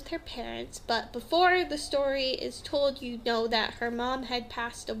lives with her parents, but before the story is told, you know that her mom had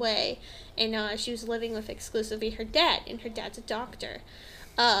passed away, and, she was living with exclusively her dad, and her dad's a doctor.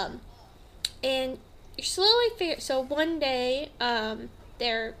 And you slowly figure, so one day,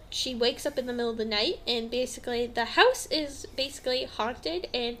 she wakes up in the middle of the night, and basically the house is basically haunted,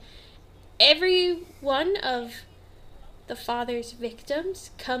 and every one of the father's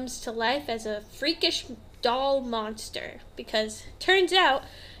victims comes to life as a freakish doll monster, because turns out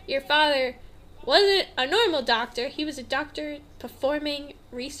your father wasn't a normal doctor. He was a doctor performing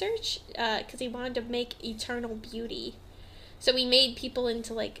research because he wanted to make eternal beauty. So he made people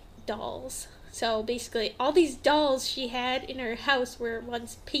into, like, dolls. So basically all these dolls she had in her house were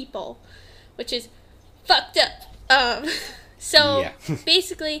once people, which is fucked up. So Yeah.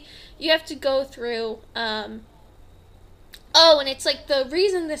 basically you have to go through oh, and it's like the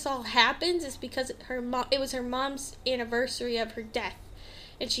reason this all happens is because it was her mom's anniversary of her death,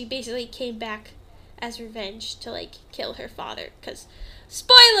 and she basically came back as revenge to, like, kill her father, because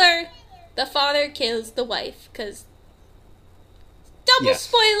spoiler, the father kills the wife, because double Yes.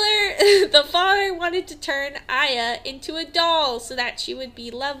 spoiler, the father wanted to turn Aya into a doll so that she would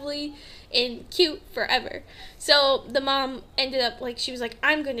be lovely and cute forever. So the mom ended up, like, she was like,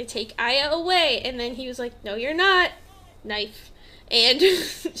 I'm going to take Aya away, and then he was like, no, you're not. Knife. And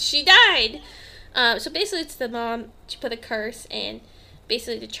she died. So basically it's the mom to put a curse and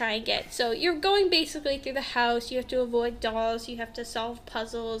basically to try and get. So you're going basically through the house. You have to avoid dolls. You have to solve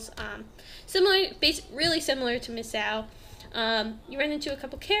puzzles. Really similar to Misao. You run into a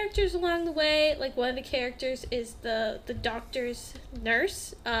couple characters along the way. Like, one of the characters is the doctor's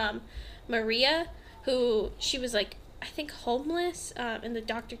nurse, Maria, who she was, like, I think homeless, and the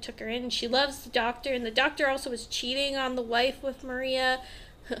doctor took her in, and she loves the doctor, and the doctor also was cheating on the wife with Maria.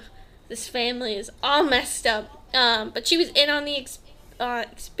 This family is all messed up. But she was in on the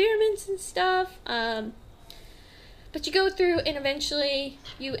experiments and stuff. But you go through, and eventually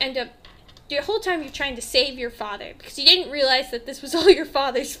you end up, the whole time you're trying to save your father because you didn't realize that this was all your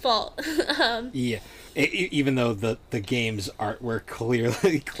father's fault. Yeah, even though the game's artwork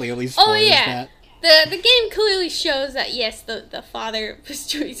clearly spoils that. The game clearly shows that, yes, the father was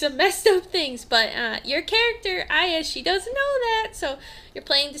doing some messed up things, but your character, Aya, she doesn't know that, so you're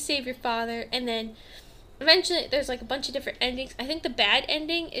playing to save your father, and then eventually there's like a bunch of different endings. I think the bad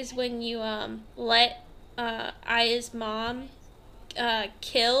ending is when you let Aya's mom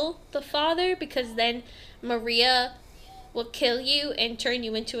kill the father, because then Maria will kill you and turn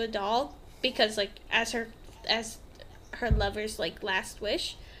you into a doll, because like as her lover's like last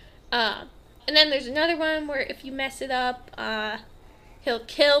wish. And then there's another one where if you mess it up, he'll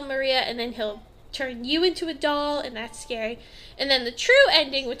kill Maria and then he'll turn you into a doll, and that's scary. And then the true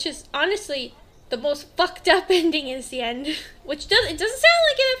ending, which is honestly the most fucked up ending, is the end, which it doesn't sound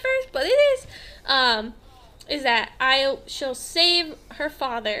like it at first, but it is that she'll save her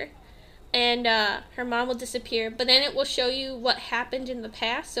father, and her mom will disappear, but then it will show you what happened in the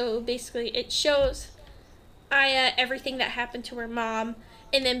past. So basically it shows Aya everything that happened to her mom,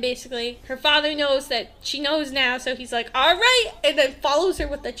 and then basically her father knows that she knows now, so he's like, all right, and then follows her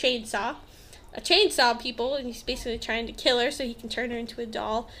with a chainsaw people, and he's basically trying to kill her so he can turn her into a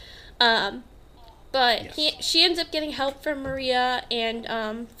doll. But Yes. she ends up getting help from Maria,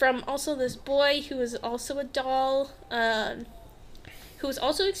 and from also this boy who is also a doll, who was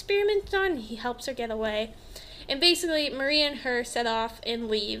also experimented on. He helps her get away. And basically, Maria and her set off and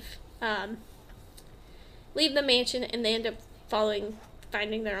leave the mansion, and they end up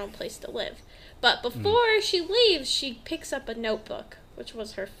finding their own place to live. But before she leaves, she picks up a notebook, which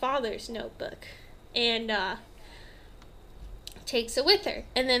was her father's notebook, and takes it with her.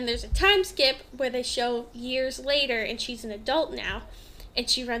 And then there's a time skip where they show years later, and she's an adult now, and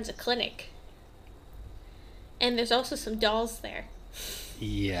she runs a clinic. And there's also some dolls there.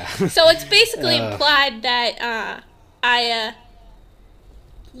 Yeah. So it's basically implied that Aya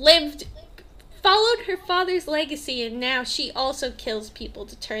followed her father's legacy, and now she also kills people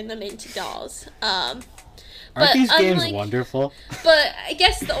to turn them into dolls. Aren't these games wonderful? But I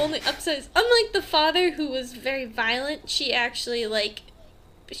guess the only upside is, unlike the father, who was very violent, she actually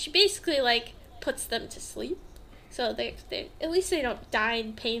she basically puts them to sleep. So they at least they don't die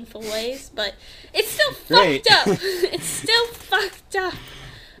in painful ways, but it's still fucked up. It's still fucked up.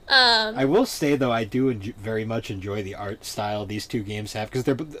 I will say, though, I do very much enjoy the art style these two games have, because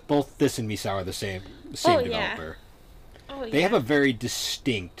they're both, this and Misao are the same developer. Oh, They have a very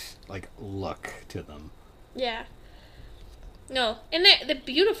distinct look to them. Yeah. No, and the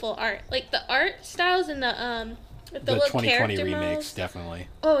beautiful art, the art styles and the little 2020 character remakes, models. definitely.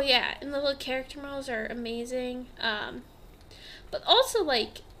 Oh yeah, and the little character models are amazing. But also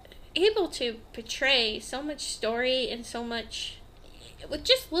able to portray so much story and so much with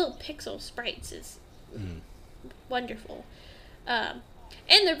just little pixel sprites is wonderful. And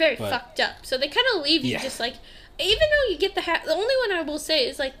they're very fucked up, so they kind of leave you just even though you get the only one I will say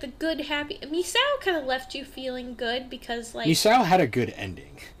is the good happy. Misao kind of left you feeling good because Misao had a good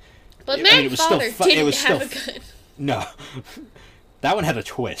ending, but Mad Father didn't have a good. No, that one had a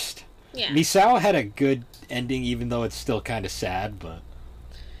twist. Yeah. Misao had a good ending, even though it's still kind of sad, but.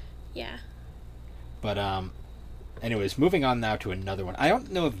 Yeah. But anyways, moving on now to another one. I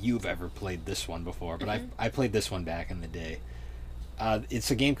don't know if you've ever played this one before, but I played this one back in the day.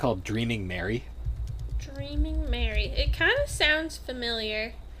 It's a game called Dreaming Mary. Dreaming Mary. It kind of sounds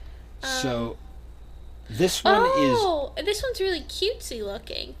familiar. So, this one is... Oh, this one's really cutesy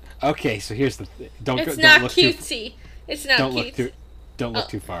looking. Okay, so here's the... Don't it's go, not don't look cutesy. It's not don't cutesy. Don't look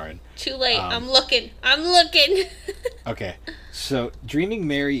too far in. Too late. I'm looking. Okay, so Dreaming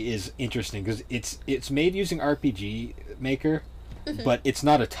Mary is interesting because it's made using RPG Maker, but it's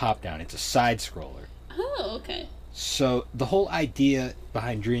not a top-down. It's a side-scroller. Oh, okay. So the whole idea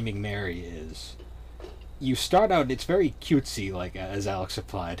behind Dreaming Mary is you start out, it's very cutesy, as Alex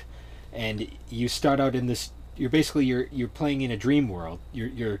applied, and you start out in this. You're playing in a dream world.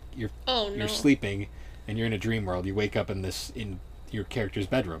 You're sleeping, and you're in a dream world. You wake up in your character's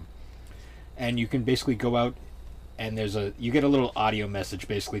bedroom, and you can basically go out, and you get a little audio message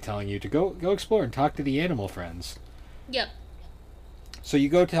basically telling you to go explore and talk to the animal friends. Yep. So you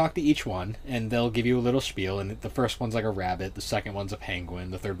go talk to each one, and they'll give you a little spiel, and the first one's a rabbit, the second one's a penguin,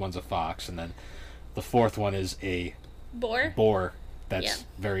 the third one's a fox, and then the fourth one is a boar that's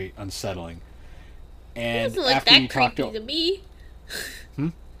very unsettling. And he doesn't look that creepy to me.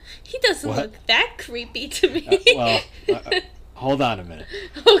 He doesn't look that creepy to me. Hold on a minute.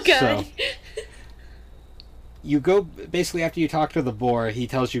 Oh, God. you go basically after you talk to the boar, he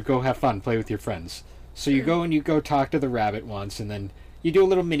tells you go have fun, play with your friends. So you go and you go talk to the rabbit once, and then you do a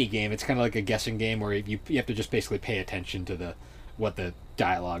little mini game. It's kind of like a guessing game where you have to just basically pay attention to what the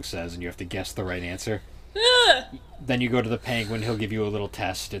dialogue says, and you have to guess the right answer. Then you go to the penguin. He'll give you a little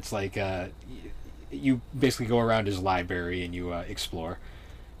test. It's like you basically go around his library and you explore.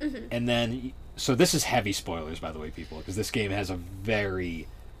 And then so this is heavy spoilers, by the way, people, because this game has a very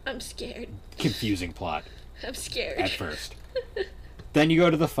I'm scared. confusing plot I'm scared. at first. Then you go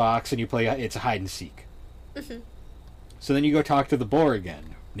to the fox and you play. It's a hide and seek. So then you go talk to the boar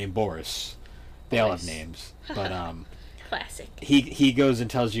again, named Boris. They all have names, but Classic. he goes and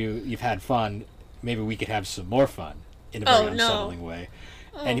tells you you've had fun. Maybe we could have some more fun in a very unsettling way.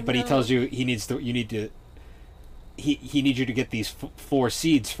 But he tells you he needs to. You need to. He needs you to get these 4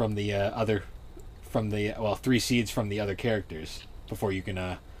 seeds from the other, from the 3 seeds from the other characters before you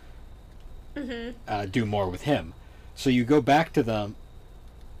can do more with him. So you go back to them.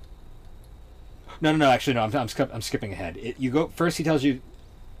 No. Actually, no. I'm skipping ahead. You go first. He tells you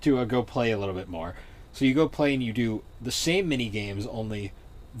to go play a little bit more. So you go play and you do the same mini games, only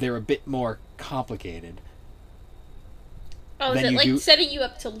they're a bit more complicated. Oh, is it like setting you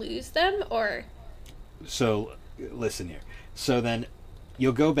up to lose them, or? So, listen here. So then,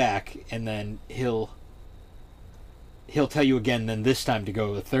 you'll go back, and then he'll tell you again. Then this time to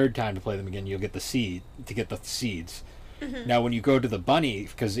go a third time to play them again. You'll get the seeds. Now, when you go to the bunny,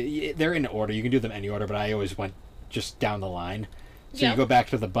 because they're in order, you can do them any order, but I always went just down the line. So you go back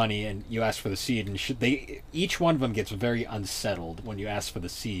to the bunny and you ask for the seed, and each one of them gets very unsettled when you ask for the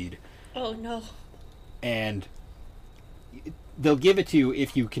seed. Oh no! And they'll give it to you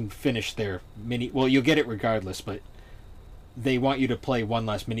if you can finish their mini. Well, you'll get it regardless, but they want you to play one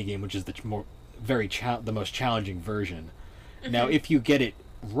last mini game, which is the most challenging version. Now, if you get it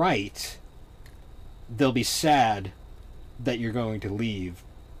right, they'll be sad that you're going to leave,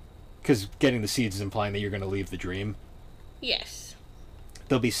 because getting the seeds is implying that you're going to leave the dream. Yes.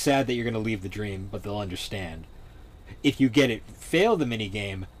 They'll be sad that you're going to leave the dream, but they'll understand. If you fail the mini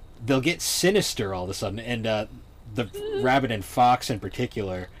game, they'll get sinister all of a sudden, and the rabbit and fox in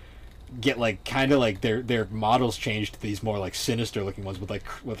particular get kind of their models changed to these more like sinister looking ones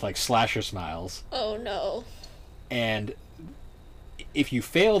with slasher smiles. Oh no! And if you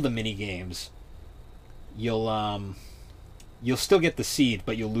fail the mini games, you'll still get the seed,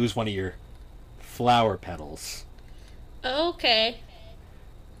 but you'll lose one of your flower petals. Okay.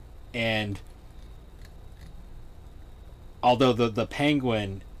 And although the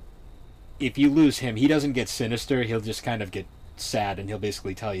penguin, if you lose him, he doesn't get sinister. He'll just kind of get sad, and he'll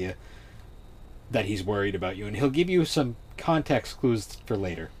basically tell you that he's worried about you, and he'll give you some context clues for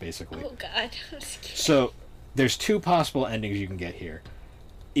later, basically. Oh god, I'm scared. So there's 2 possible endings you can get here.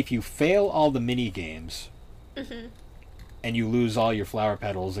 If you fail all the mini games, and you lose all your flower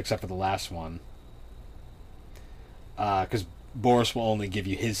petals except for the last one, because Boris will only give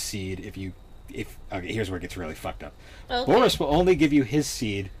you his seed okay, here's where it gets really fucked up. Okay. Boris will only give you his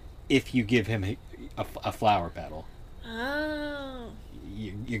seed if you give him a flower petal. Oh.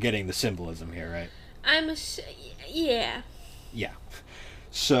 You're getting the symbolism here, right? Yeah. Yeah.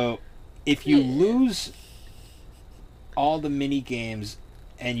 So, if you lose all the mini games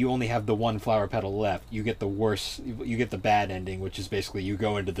and you only have the 1 flower petal left, you get the bad ending, which is basically you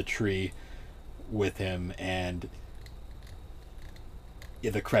go into the tree with him and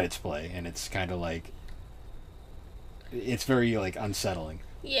the credits play, and it's kind of it's very unsettling.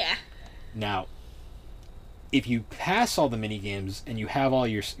 Yeah. Now, if you pass all the mini games and you have all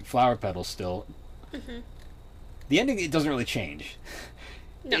your flower petals still, the ending, it doesn't really change.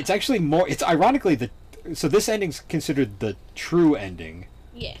 No. It's actually more. It's ironically so this ending's considered the true ending.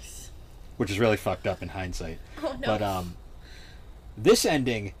 Yes. Which is really fucked up in hindsight. Oh no. But this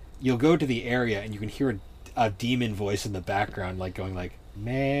ending, you'll go to the area and you can hear a demon voice in the background, going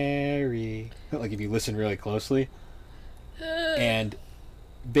Mary, if you listen really closely. And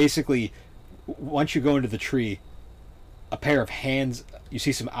basically, once you go into the tree, a pair of hands, you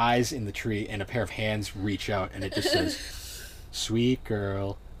see some eyes in the tree, and a pair of hands reach out, and it just says, "Sweet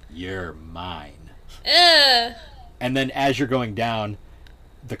girl, you're mine." And then as you're going down,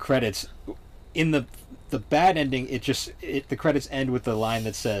 the credits, in the bad ending, the credits end with the line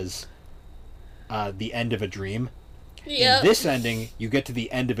that says, "The end of a dream." Yep. In this ending, you get to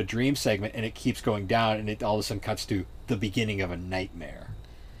the end of a dream segment, and it keeps going down, and it all of a sudden cuts to the beginning of a nightmare.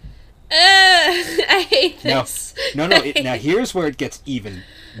 I hate this. No. Now here's where it gets even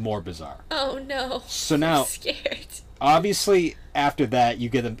more bizarre. Oh no! So now, I'm scared. Obviously, after that, you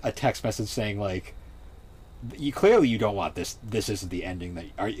get a text message saying you don't want this. This isn't the ending that.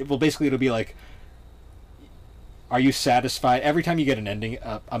 Well, basically, it'll be Are you satisfied? Every time you get an ending,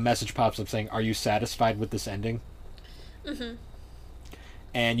 a message pops up saying, "Are you satisfied with this ending?" Mhm.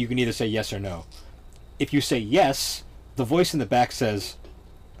 And you can either say yes or no. If you say yes, the voice in the back says,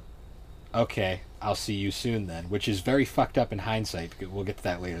 "Okay, I'll see you soon then," which is very fucked up in hindsight. We'll get to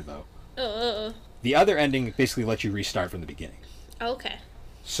that later, though. The other ending basically lets you restart from the beginning. Okay.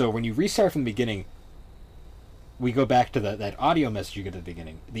 So when you restart from the beginning, we go back to that audio message you get at the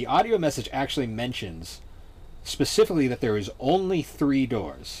beginning. The audio message actually mentions specifically that there is only 3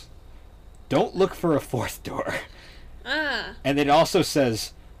 doors. Don't look for a 4th door. Ah. And it also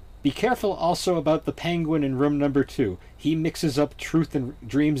says, be careful also about the penguin in room number 2. He mixes up truth and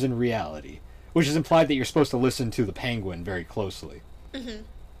dreams and reality. Which is implied that you're supposed to listen to the penguin very closely. Mhm.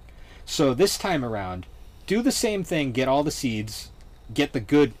 So this time around, do the same thing, get all the seeds, get the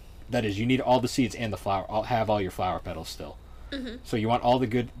good, that is, you need all the seeds and the flower, have all your flower petals still. Mhm. So you want all the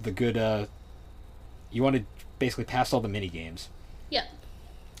good, you want to basically pass all the mini games. Yep.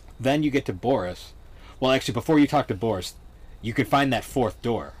 Then you get to Boris. Well, actually, before you talk to Boris, you can find that 4th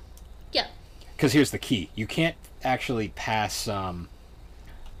door. Yep. Because here's the key: you can't actually pass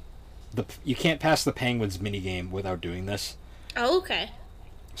you can't pass the penguins minigame without doing this. Oh, okay.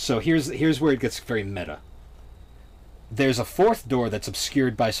 So here's where it gets very meta. There's a 4th door that's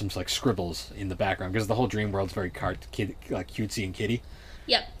obscured by some like scribbles in the background because the whole dream world's very like cutesy and kitty.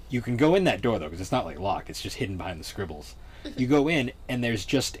 Yep. You can go in that door though because it's not like locked; it's just hidden behind the scribbles. You go in and there's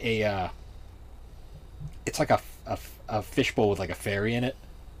just it's like a fishbowl with like a fairy in it.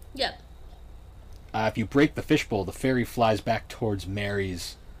 Yep. If you break the fishbowl, the fairy flies back towards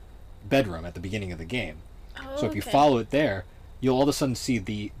Mary's bedroom at the beginning of the game. Oh, So if you okay. follow it there, you'll all of a sudden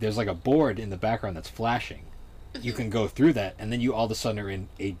see there's like a board in the background that's flashing. You can go through that, and then you all of a sudden are in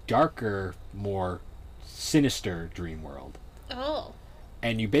a darker, more sinister dream world. Oh.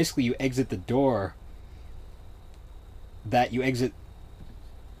 And you exit the door. You exit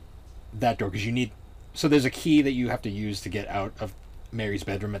that door because you need. So there's a key that you have to use to get out of Mary's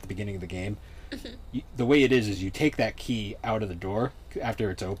bedroom at the beginning of the game. The way it is you take that key out of the door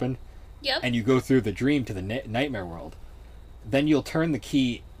after it's open, Yep. and you go through the dream to the nightmare world. Then you'll turn the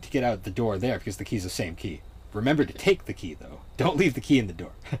key to get out the door there because the key's the same key. Remember to take the key though. Don't leave the key in the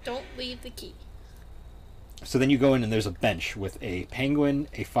door. Don't leave the key. So then you go in and there's a bench with a penguin,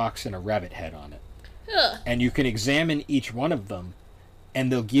 a fox, and a rabbit head on it. Ugh. And you can examine each one of them,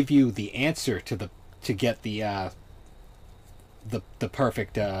 and they'll give you the answer to get the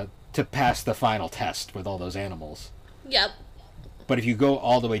perfect to pass the final test with all those animals. Yep. But if you go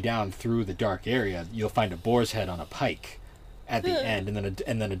all the way down through the dark area, you'll find a boar's head on a pike at the end,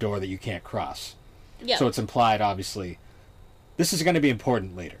 and then a door that you can't cross. Yep. So it's implied, obviously, this is going to be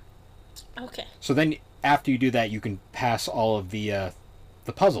important later. Okay. So then, after you do that, you can pass all of the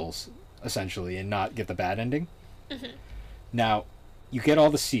puzzles essentially, and not get the bad ending. Mhm. Now, you get all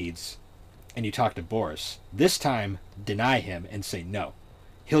the seeds, and you talk to Boris. This time, deny him and say no.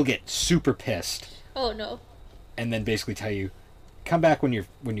 He'll get super pissed, Oh no. and then basically tell you, "Come back when you're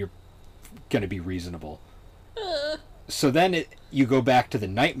going to be reasonable." So then you go back to the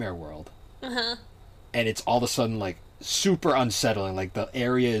nightmare world, Uh-huh. and it's all of a sudden like super unsettling. Like the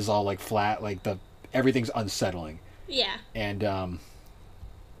area is all like flat, like everything's unsettling, Yeah. and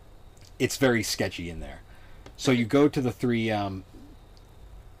it's very sketchy in there. So you go to the 3.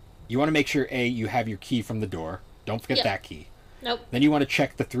 You want to make sure you have your key from the door. Don't forget Yep. that key. Nope. Then you want to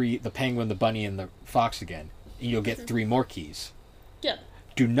check the penguin, the bunny, and the fox again, and you'll get 3 more keys. Yep.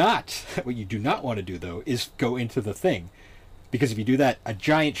 What you do not want to do though is go into the thing, because if you do that, a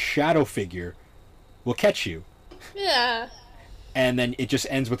giant shadow figure will catch you, Yeah. and then it just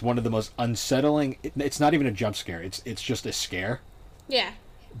ends with one of the most unsettling. It's not even a jump scare. It's just a scare. Yeah.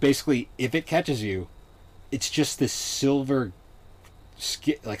 Basically, if it catches you, it's just this silver,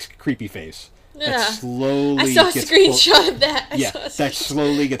 like creepy face Yeah. that slowly I saw a gets screenshot of that. I yeah, saw a that screenshot.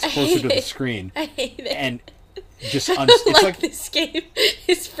 slowly gets I closer to hate the it. screen, I hate it. and just I it's don't like like this game.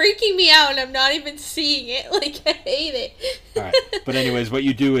 It's freaking me out, and I'm not even seeing it. Like, I hate it. all right. But anyways, what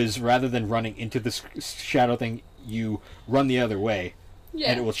you do is rather than running into the shadow thing, you run the other way, Yeah.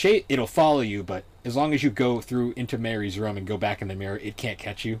 and it will it'll follow you. But as long as you go through into Mary's room and go back in the mirror, it can't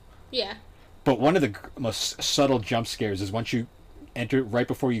catch you. Yeah. But one of the most subtle jump scares is once you enter, right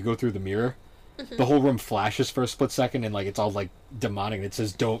before you go through the mirror, the whole room flashes for a split second, and like it's all like demonic, and it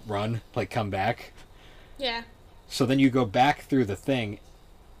says "Don't run," like come back. Yeah. So then you go back through the thing,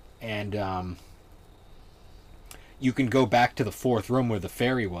 and you can go back to the 4th room where the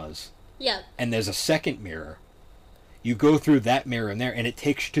fairy was, Yep. and there's a second mirror. You go through that mirror in there, and it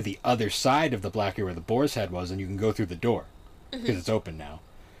takes you to the other side of the black area where the boar's head was, and you can go through the door because it's open now.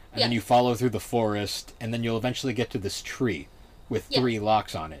 and then you follow through the forest, and then you'll eventually get to this tree with 3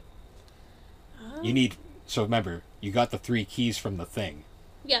 locks on it. You need... So remember, you got the 3 keys from the thing.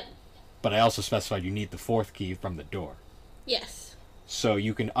 Yep. But I also specified you need the 4th key from the door. Yes. So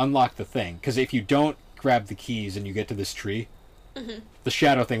you can unlock the thing, because if you don't grab the keys and you get to this tree, the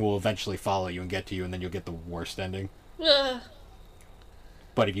shadow thing will eventually follow you and get to you, and then you'll get the worst ending. Ugh.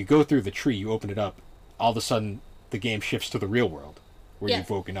 But if you go through the tree, you open it up, all of a sudden the game shifts to the real world, where you've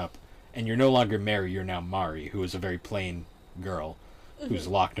woken up. And you're no longer Mary, you're now Mari, who is a very plain girl who's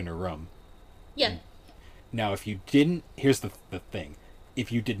locked in her room. Yeah. Now, if you didn't... Here's the thing.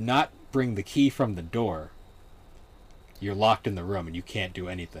 If you did not bring the key from the door, you're locked in the room and you can't do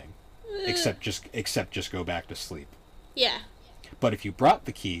anything. Except just go back to sleep. Yeah. But if you brought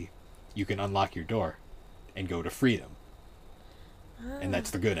the key, you can unlock your door and go to freedom. And that's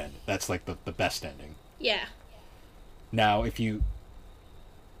the good end. That's like the best ending. Yeah. Now, if you...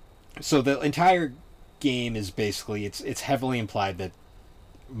 So the entire game is basically... It's heavily implied that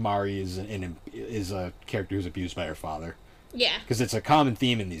Mari is a character who's abused by her father. Yeah. Because it's a common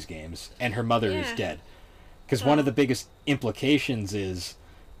theme in these games. And her mother is dead. Because one of the biggest implications is...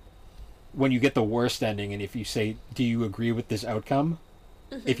 when you get the worst ending, and if you say, do you agree with this outcome?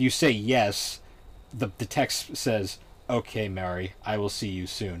 If you say yes, the text says, okay, Mary, I will see you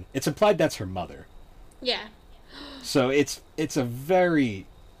soon. It's implied that's her mother. Yeah. So it's a very...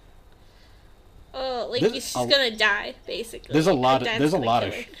 Oh, like she's gonna die, basically. There's a lot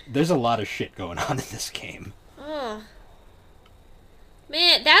of shit going on in this game. Oh.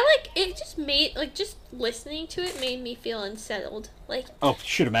 Man, that, like, it just made, like, just listening to it made me feel unsettled. Like... Oh, you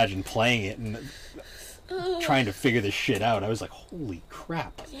should imagine playing it and trying to figure this shit out. I was like, holy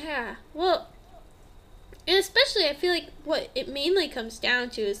crap. Yeah, well, and especially I feel like what it mainly comes down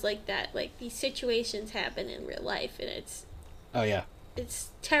to is, like, that, like, these situations happen in real life, and it's... Oh, yeah. It's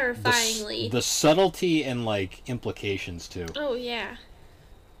terrifyingly... The subtlety and, like, implications, too. Oh, yeah.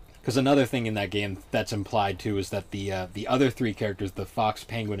 Because another thing in that game that's implied too is that the other 3 characters, the fox,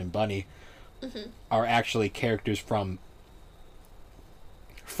 penguin, and bunny, are actually characters from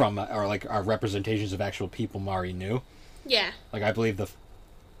or like are representations of actual people Mari knew. Yeah. Like I believe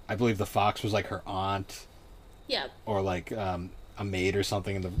the fox was like her aunt. Yeah. Or like a maid or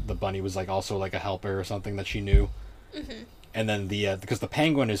something, and the bunny was like also like a helper or something that she knew. And then because the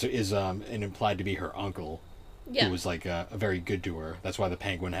penguin is implied to be her uncle. Yeah. Who was like a very good to her. That's why the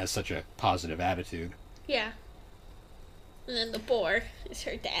penguin has such a positive attitude. Yeah. And then the boar is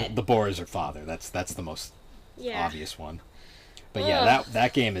her dad. The boar is her father. That's the most obvious one. But yeah,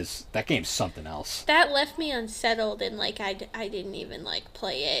 that game's something else. That left me unsettled, and like I didn't even like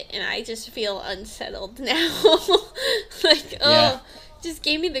play it, and I just feel unsettled now. Like just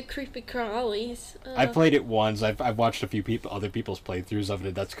gave me the creepy crawlies. I played it once. I've watched a few other people's playthroughs of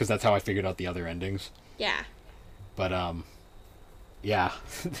it. That's because that's how I figured out the other endings. Yeah. But yeah,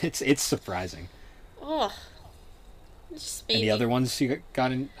 it's surprising. Oh. Any other ones you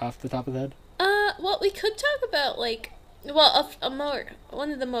got off the top of the head? Well, we could talk about like, well,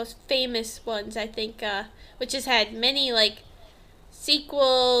 one of the most famous ones I think, which has had many like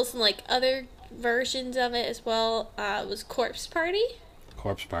sequels and like other versions of it as well. Was Corpse Party.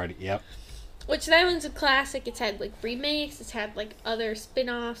 Corpse Party, yep. Which that one's a classic. It's had like remakes. It's had like other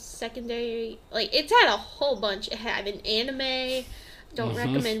spin-offs, secondary. Like it's had a whole bunch. It had an anime. Don't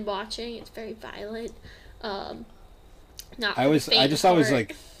recommend watching. It's very violent. Not. I just always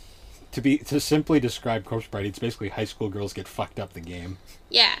like to simply describe Corpse Party. It's basically high school girls get fucked up the game.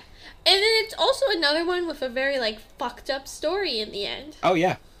 Yeah, and then it's also another one with a very like fucked up story in the end. Oh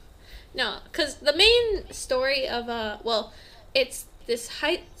yeah. No, because the main story of it's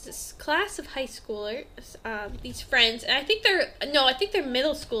this class of high schoolers, these friends, and I think they're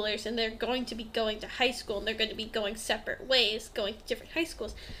middle schoolers, and they're going to be going to high school, and they're going to be going separate ways, going to different high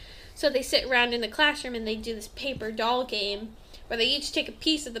schools. So they sit around in the classroom and they do this paper doll game where they each take a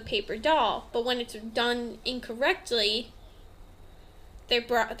piece of the paper doll, but when it's done incorrectly, they're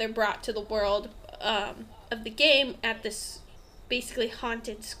brought to the world of the game at this basically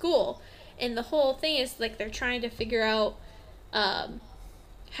haunted school. And the whole thing is like they're trying to figure out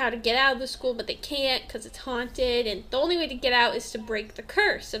how to get out of the school, but they can't because it's haunted, and the only way to get out is to break the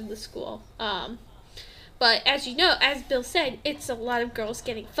curse of the school. But as you know, as Bill said, it's a lot of girls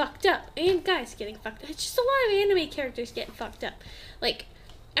getting fucked up and guys getting fucked up. It's just a lot of anime characters getting fucked up. Like,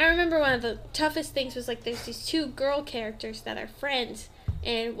 I remember one of the toughest things was like there's these 2 girl characters that are friends,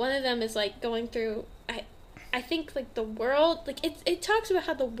 and one of them is like going through I think like the world, like it talks about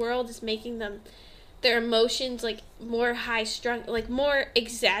how the world is making their emotions like more high strung, like more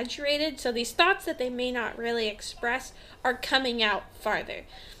exaggerated, so these thoughts that they may not really express are coming out farther.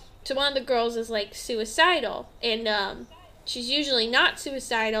 so one of the girls is like suicidal, and she's usually not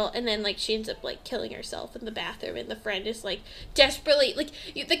suicidal, and then like she ends up like killing herself in the bathroom, and the friend is like desperately like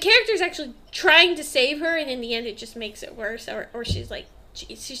the character's actually trying to save her, and in the end it just makes it worse, or she's like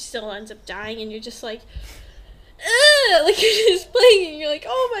she still ends up dying, and you're just like, ugh! Like you're just playing and you're like,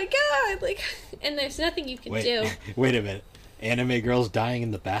 oh my god, like, and there's nothing you can do. Wait a minute, anime girls dying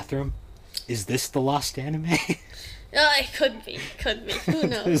in the bathroom? Is this the lost anime? It could be. Who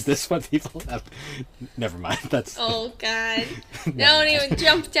knows? Is this what people have? Never mind. That's. Oh God! Don't even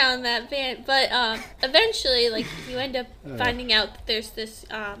jump down that van. But eventually, like you end up finding out that there's this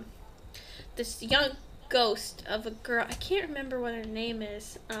this young ghost of a girl. I can't remember what her name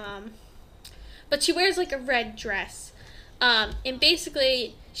is. But she wears like a red dress. And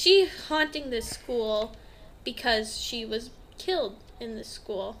basically, she's haunting this school because she was killed in this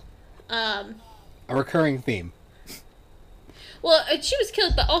school. A recurring theme. Well, she was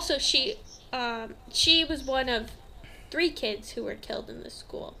killed, but also she was one of 3 kids who were killed in the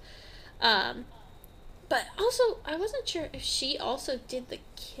school. But also, I wasn't sure if she also did the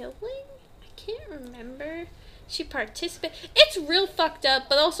killing. I can't remember. She participated. It's real fucked up,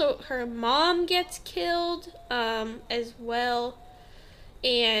 but also her mom gets killed as well.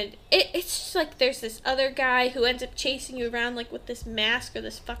 And it's just like there's this other guy who ends up chasing you around like with this mask or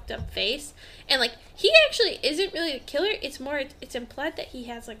this fucked up face. And like he actually isn't really the killer. It's more it's implied that he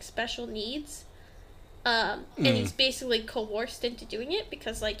has like special needs. And he's basically coerced into doing it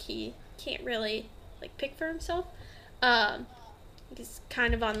because like he can't really like pick for himself. He's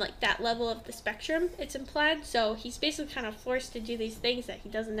kind of on like that level of the spectrum, it's implied. So he's basically kind of forced to do these things that he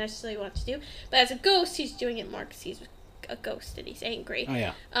doesn't necessarily want to do. But as a ghost, he's doing it more because he's a ghost and he's angry. Oh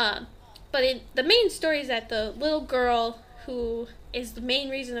yeah. But the main story is that the little girl who is the main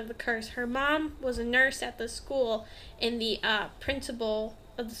reason of the curse, her mom was a nurse at the school, and the principal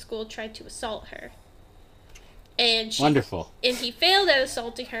of the school tried to assault her. And Wonderful. And he failed at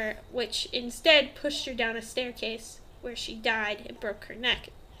assaulting her, which instead pushed her down a staircase where she died and broke her neck.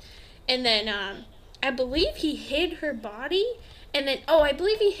 And then I believe he hid her body, and then I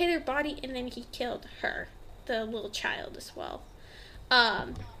believe he hid her body, and then he killed her, the little child as well.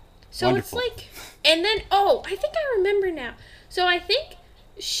 So Wonderful. it's like, and then I think I remember now. So I think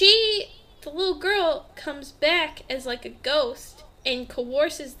the little girl comes back as like a ghost and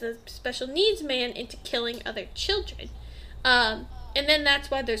coerces the special needs man into killing other children. And then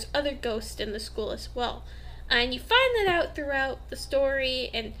that's why there's other ghosts in the school as well. And you find that out throughout the story,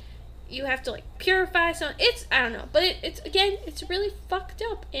 and you have to like purify some. I don't know, but it's really fucked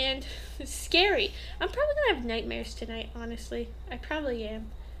up and scary. I'm probably gonna have nightmares tonight. Honestly, I probably am.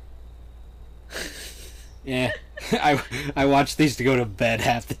 Yeah, I watch these to go to bed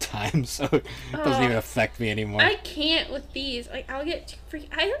half the time, so it doesn't even affect me anymore. I can't with these. Like I'll get too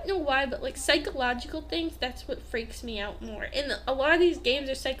I don't know why, but like psychological things, that's what freaks me out more. And a lot of these games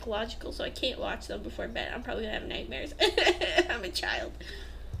are psychological, so I can't watch them before bed. I'm probably gonna have nightmares. I'm a child.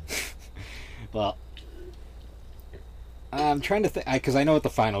 Well, I'm trying to think, because I know what the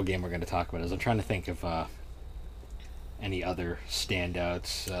final game we're going to talk about is. I'm trying to think of any other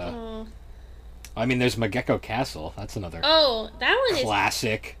standouts. I mean, there's Mageko Castle. That's another that one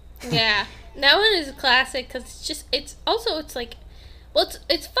classic. Yeah, that one is a classic because it's like, well,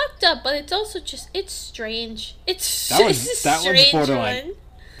 it's fucked up, but it's also it's strange. It's strange borderline.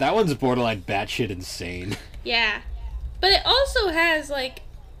 That one's borderline batshit insane. Yeah, but it also has like.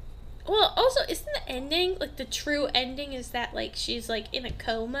 Well, also, isn't the ending, like, the true ending is that, like, she's, like, in a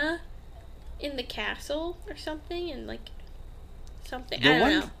coma in the castle or something, and, like, something, I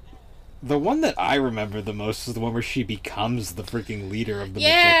don't know. The one that I remember the most is the one where she becomes the freaking leader of the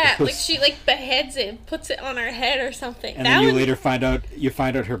Yeah, like, she, like, beheads it and puts it on her head or something. And then you later find out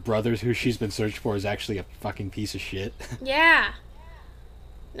her brother, who she's been searched for, is actually a fucking piece of shit. Yeah.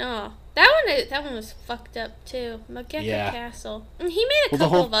 No. That one was fucked up too. Mageko Castle. And he made a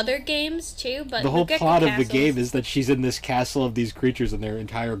couple of other games too, but the whole plot of the game is that she's in this castle of these creatures, and their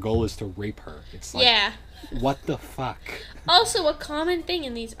entire goal is to rape her. It's like, what the fuck? Also, a common thing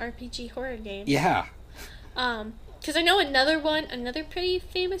in these RPG horror games. Yeah. Because I know another pretty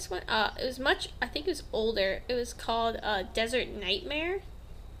famous one. I think it was older. It was called Desert Nightmare.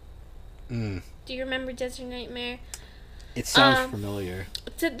 Do you remember Desert Nightmare? It sounds familiar.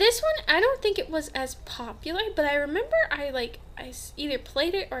 So this one, I don't think it was as popular, but I remember I either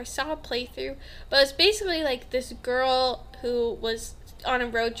played it or I saw a playthrough. But it's basically like this girl who was on a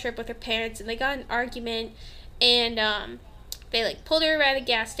road trip with her parents, and they got in an argument, and they like pulled her at a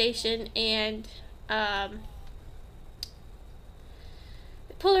gas station, and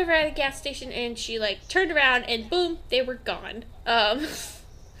she like turned around, and boom, they were gone.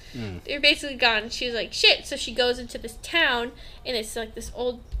 They're basically gone. She was like, shit. So she goes into this town, and it's like this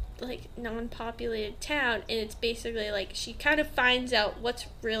old, like, non-populated town, and it's basically like she kind of finds out what's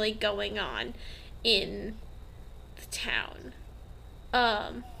really going on in the town.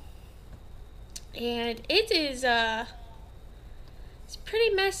 And it is, it's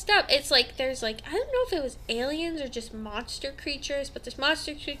pretty messed up. It's like, there's like, I don't know if it was aliens or just monster creatures, but there's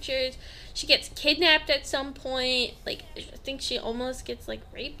monster creatures. She gets kidnapped at some point. Like, I think she almost gets, like,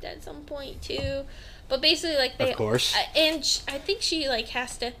 raped at some point, too. But basically, like, they... Of course. I think she, like,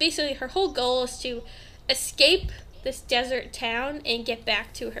 has to... Basically, her whole goal is to escape this desert town and get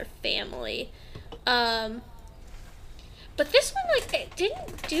back to her family. But this one, like, it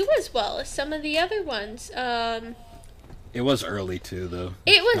didn't do as well as some of the other ones. It was early too, though.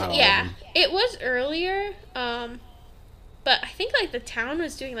 It was, yeah, it was earlier. But I think, like, the town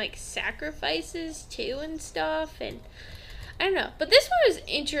was doing, like, sacrifices too and stuff, and I don't know. But this one was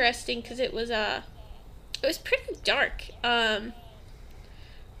interesting because it was pretty dark.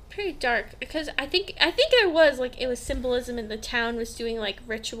 Pretty dark because I think there was, like, it was symbolism, and the town was doing, like,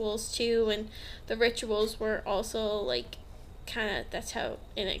 rituals too, and the rituals were also, like, kind of, that's how,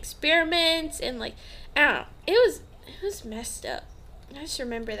 in experiments, and, like, I don't know, it was messed up. I just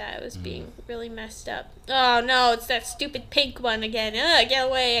remember that it was being really messed up. Oh no, it's that stupid pink one again. Ugh, get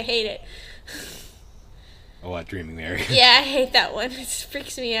away, I hate it. Oh, what, Dreaming Mary? Yeah, I hate that one. It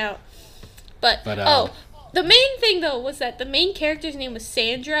freaks me out. But the main thing, though, was that the main character's name was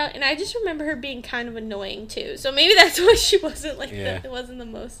Sandra, and I just remember her being kind of annoying, too. So maybe that's why she wasn't, like, it wasn't the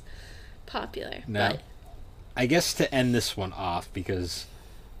most popular. Now, but I guess to end this one off, because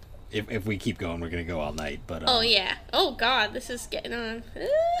if we keep going, we're going to go all night. But oh, yeah. Oh, God, this is getting on.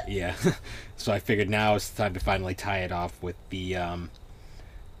 Yeah. So I figured now is the time to finally tie it off with the,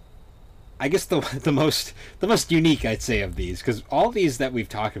 I guess the most unique, I'd say, of these, because all these that we've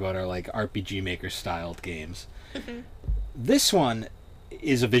talked about are like RPG Maker styled games. Mm-hmm. This one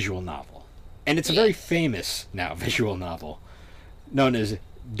is a visual novel, and it's a very famous now visual novel, known as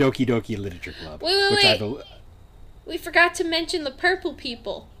Doki Doki Literature Club. Wait. We forgot to mention the purple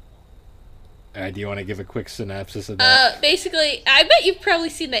people. Do you want to give a quick synopsis of that? Basically, I bet you've probably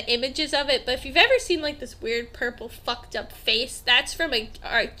seen the images of it, but if you've ever seen, like, this weird purple fucked up face, that's from a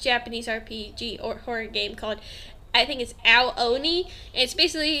Japanese RPG or horror game called, I think it's Ao Oni, and it's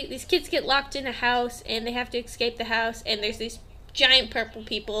basically, these kids get locked in a house, and they have to escape the house, and there's these giant purple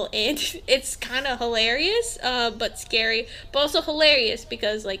people, and it's kind of hilarious, but scary, but also hilarious,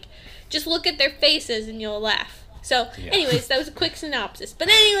 because, like, just look at their faces and you'll laugh. So, anyways, that was a quick synopsis. But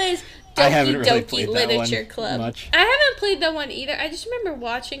anyways, Doki Doki Literature Club. Much. I haven't played that one either. I just remember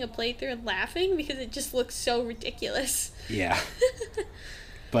watching a playthrough and laughing because it just looks so ridiculous. Yeah.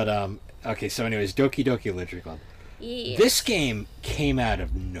 But, okay, so anyways, Doki Doki Literature Club. Yeah. This game came out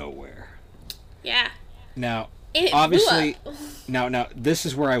of nowhere. Yeah. Now, it obviously, now this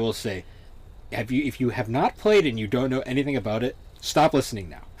is where I will say, if you have not played and you don't know anything about it, stop listening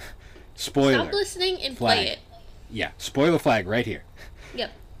now. Spoiler. Stop listening and flag. play it. Yeah, spoiler flag right here.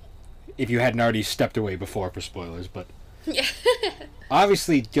 Yep. If you hadn't already stepped away before for spoilers, but yeah.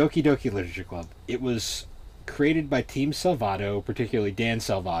 Obviously, Doki Doki Literature Club. It was created by Team Salvato, particularly Dan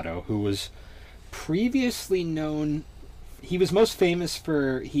Salvato, who was previously known. He was most famous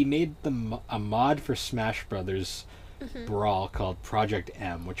for he made a mod for Smash Brothers Brawl called Project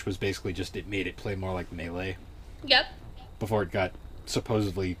M, which was basically just it made it play more like Melee. Yep. Before it got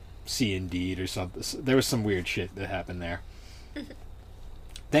supposedly C&D'd or something. There was some weird shit that happened there.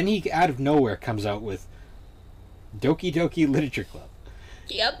 Then he, out of nowhere, comes out with Doki Doki Literature Club.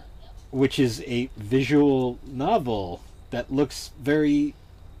 Yep. Which is a visual novel that looks very,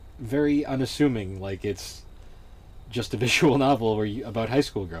 very unassuming, like it's just a visual novel about high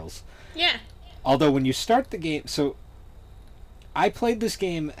school girls. Yeah. Although when you start the game, so I played this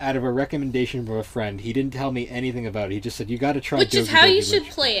game out of a recommendation from a friend. He didn't tell me anything about it. He just said, you got to try Which Doki is how Doki you should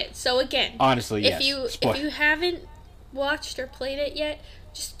Literature play it. So again, honestly, if yes. you haven't watched or played it yet,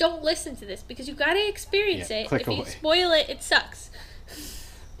 just don't listen to this because you got to experience it. Click if away. you spoil it, it sucks.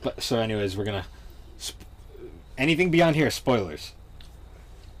 But so anyways, we're going to anything beyond here, spoilers.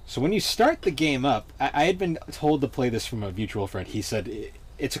 So when you start the game up, I had been told to play this from a mutual friend. He said,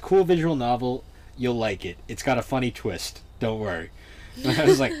 it's a cool visual novel. You'll like it. It's got a funny twist. Don't worry. And I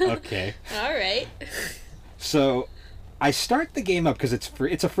was like, okay. All right. So I start the game up because it's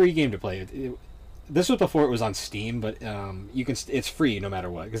free. It's a free game to play. This was before it was on Steam, but you can. It's free no matter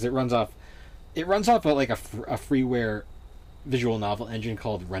what because it runs off. It runs off like a freeware visual novel engine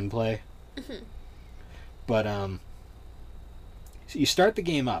called Renplay. Mm-hmm. But so you start the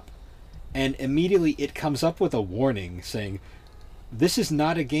game up, and immediately it comes up with a warning saying, this is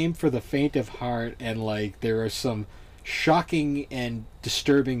not a game for the faint of heart, and like there are some shocking and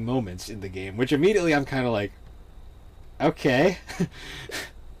disturbing moments in the game, which immediately I'm kind of like, okay,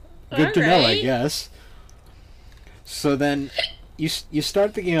 good to know, I Alright. guess. So then you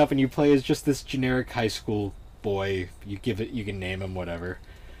start the game up and you play as just this generic high school boy. You can name him whatever,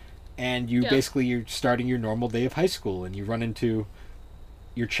 and Yep. you're starting your normal day of high school, and you run into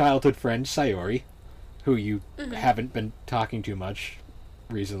your childhood friend Sayori, who you haven't been talking to much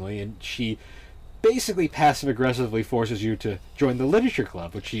recently, and she basically passive aggressively forces you to join the literature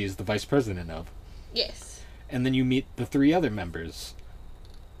club, which she is the vice president of. Yes. And then you meet the three other members.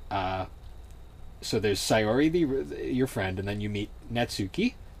 So there's Sayori, your friend, and then you meet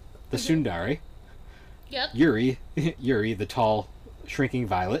Natsuki, the tsundere, Yep. Yuri, the tall, shrinking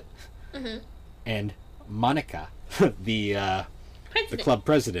violet, and Monica, the President. club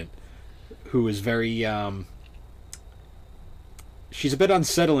president, who is very she's a bit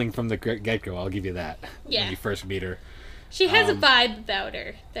unsettling from the get-go, I'll give you that. Yeah. When you first meet her, She has a vibe about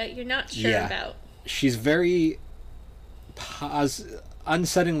her that you're not sure yeah. about. she's very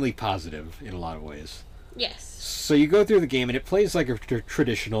unsettlingly positive in a lot of ways. Yes. So you go through the game and it plays like a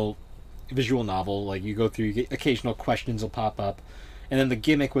traditional visual novel. Like you go through, you get occasional questions will pop up, and then the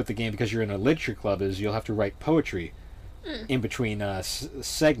gimmick with the game, because you're in a literature club, is you'll have to write poetry in between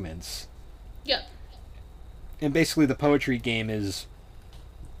segments. Yep. And basically, the poetry game is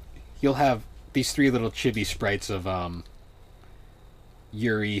you'll have these three little chibi sprites of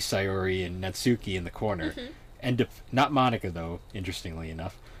Yuri, Sayori, and Natsuki in the corner, and not Monica though. Interestingly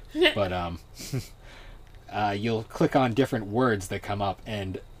enough, but you'll click on different words that come up,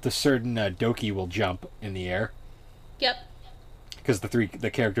 and the certain doki will jump in the air Yep. because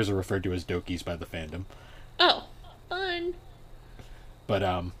the characters are referred to as dokis by the fandom. Oh, fun.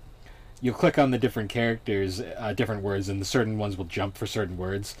 But you'll click on the different characters, different words, and the certain ones will jump for certain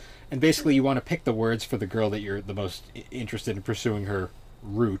words. And basically, you want to pick the words for the girl that you're the most interested in pursuing her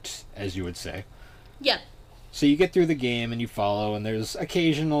route, as you would say. Yep. So you get through the game and you follow, and there's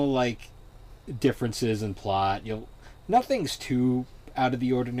occasional like differences in plot. Nothing's too out of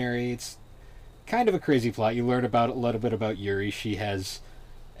the ordinary. It's kind of a crazy plot. You learn about a little bit about Yuri. She has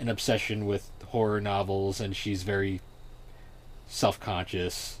an obsession with horror novels, and she's very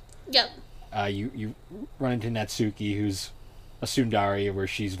self-conscious. Yep. You run into Natsuki, who's a tsundere, where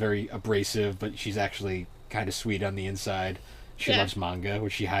she's very abrasive, but she's actually kind of sweet on the inside. She Yeah. loves manga,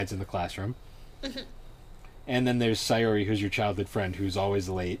 which she hides in the classroom. And then there's Sayori, who's your childhood friend, who's always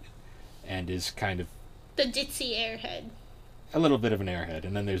late and is kind of The ditzy airhead. a little bit of an airhead.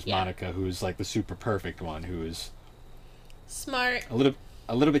 And then there's Yeah. Monica, who's like the super perfect one, who is Smart. a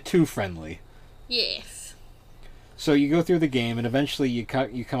little bit too friendly. Yes. So you go through the game, and eventually you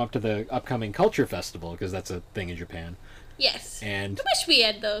come up to the upcoming Culture Festival, because that's a thing in Japan. Yes. And I wish we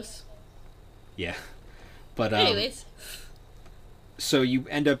had those. yeah, but Anyways. so you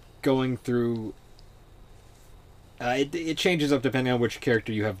end up going through. It changes up depending on which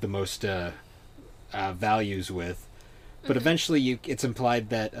character you have the most values with, but eventually it's implied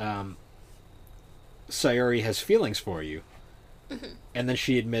that Sayori has feelings for you, and then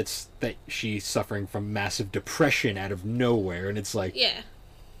she admits that she's suffering from massive depression out of nowhere, and it's like, Yeah.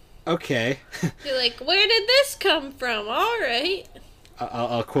 okay. You're like, where did this come from? Alright.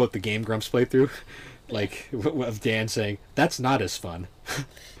 I'll quote the Game Grumps playthrough, like of Dan saying, "That's not as fun."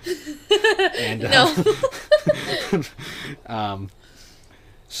 And No.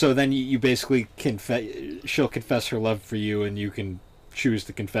 so then you basically she'll confess her love for you, and you can choose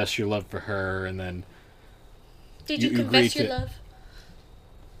to confess your love for her, and then Did you you confess agree your to- love?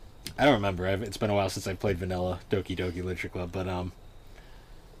 I don't remember. It's been a while since I played vanilla Doki Doki Literature Club, but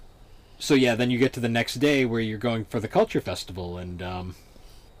so yeah, then you get to the next day where you're going for the Culture Festival, and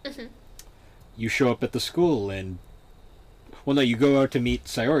you show up at the school, and well, no, you go out to meet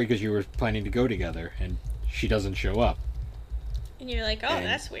Sayori because you were planning to go together, and she doesn't show up. And you're like, oh, And-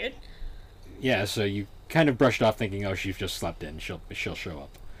 that's weird. Yeah, so you kind of brushed off thinking, oh, she's just slept in. She'll show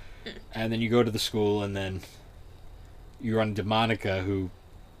up. And then you go to the school, and then you run into Monica, who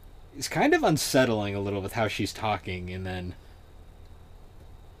is kind of unsettling a little with how she's talking, and then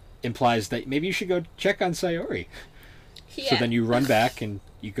implies that maybe you should go check on Sayori. Yeah. So then you run back and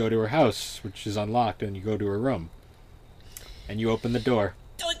you go to her house, which is unlocked, and you go to her room. And you open the door,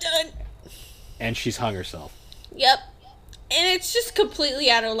 Dun, dun. and she's hung herself. Yep. And it's just completely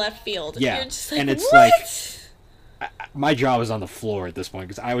out of left field. Yeah, You're just like, and it's what? My jaw was on the floor at this point,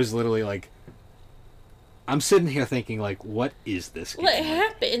 because I was literally like, I'm sitting here thinking, like, what is this game? What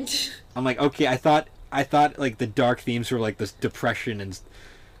happened? I'm like, okay, I thought like the dark themes were like this depression and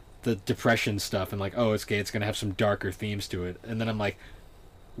the depression stuff and like, oh, it's gay, it's gonna have some darker themes to it, and then I'm like,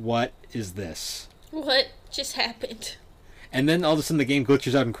 what is this? What just happened? And then all of a sudden the game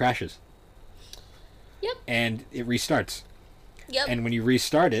glitches out and crashes. Yep. And it restarts. Yep. And when you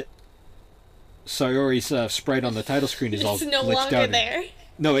restart it, Sayori's sprite on the title screen is all it's no glitched longer out. there.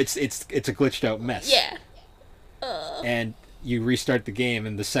 No, it's a glitched out mess. Yeah. And you restart the game,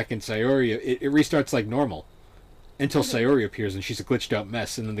 and the second Sayori, it restarts like normal. Until Sayori appears, and she's a glitched out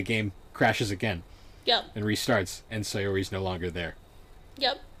mess, and then the game crashes again. Yep. And restarts, and Sayori's no longer there.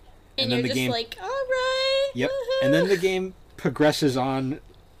 Yep. And then you're the just game, like, alright. Yep. Woohoo. And then the game progresses on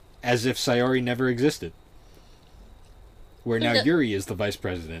as if Sayori never existed. Where now Yuri is the vice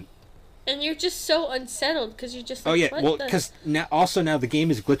president. And you're just so unsettled because you're just like, oh yeah, what well, because now the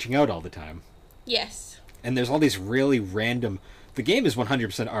game is glitching out all the time. Yes. And there's all these really random... The game is 100%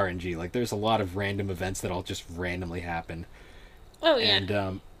 RNG. Like, there's a lot of random events that all just randomly happen. Oh, yeah.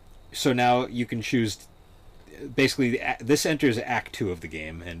 And so now you can choose... Basically, this enters Act 2 of the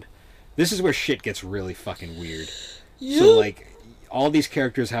game, and this is where shit gets really fucking weird. Yep. So, like, all these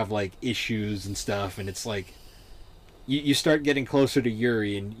characters have, like, issues and stuff, and it's like... You start getting closer to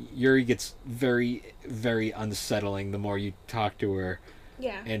Yuri, and Yuri gets very, very unsettling the more you talk to her.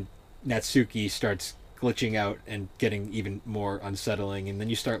 Yeah. And Natsuki starts glitching out and getting even more unsettling, and then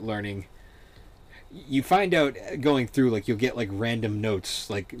you start learning. You find out going through, like, you'll get like random notes,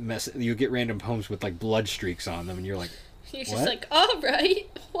 like you'll get random poems with like blood streaks on them, and you're like, you're what? just like, all right,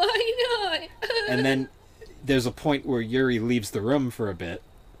 why not? And then there's a point where Yuri leaves the room for a bit,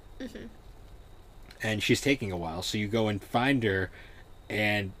 and she's taking a while, so you go and find her,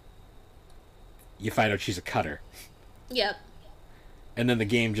 and you find out she's a cutter. Yep. And then the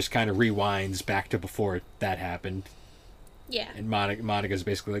game just kind of rewinds back to before that happened. Yeah. And Monica's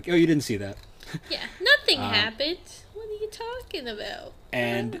basically like, oh, you didn't see that. Yeah, nothing happened. What are you talking about?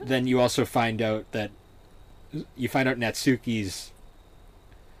 And then you also find out that... You find out Natsuki's...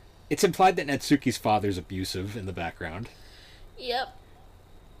 It's implied that Natsuki's father's abusive in the background. Yep.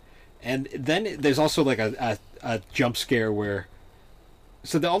 And then there's also like a jump scare where...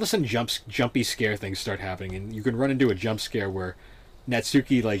 So all of a sudden jumpy scare things start happening, and you can run into a jump scare where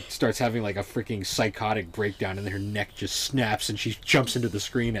Natsuki like starts having like a freaking psychotic breakdown, and then her neck just snaps and she jumps into the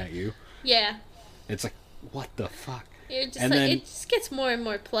screen at you. Yeah. It's like, what the fuck? You're just and like, then, it just gets more and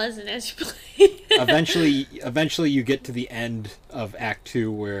more pleasant as you play. eventually you get to the end of Act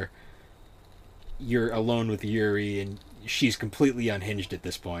 2 where you're alone with Yuri, and she's completely unhinged at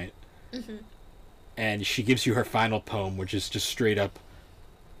this point. And she gives you her final poem, which is just straight up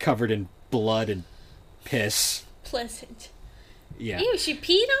covered in blood and piss. Pleasant. Yeah. Ew, she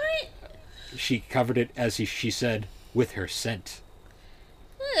peed on it? She covered it, as she said, with her scent.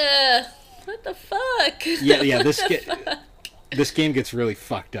 What the fuck? Yeah. This game gets really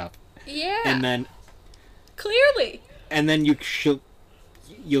fucked up. Yeah. And then clearly. And then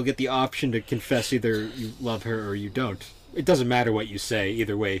you'll get the option to confess either you love her or you don't. It doesn't matter what you say.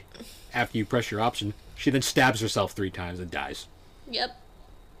 Either way, after you press your option, she then stabs herself 3 times and dies. Yep.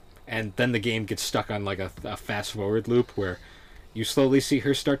 And then the game gets stuck on like a fast forward loop where you slowly see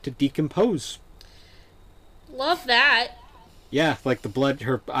her start to decompose. Love that. Yeah, like the blood,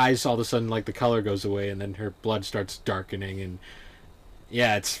 her eyes all of a sudden, like the color goes away, and then her blood starts darkening, and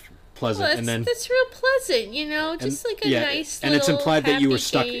yeah, it's pleasant. Well, and then that's real pleasant, you know, just like a nice little and it's implied that you were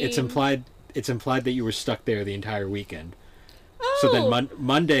stuck. game. It's implied that you were stuck there the entire weekend. Oh. So then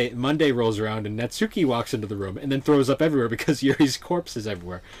Monday rolls around, and Natsuki walks into the room and then throws up everywhere because Yuri's corpse is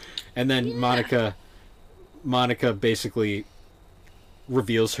everywhere, and then Monica basically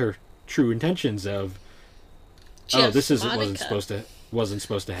reveals her true intentions of, this wasn't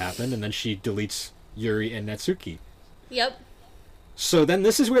supposed to happen, and then she deletes Yuri and Natsuki. Yep. So then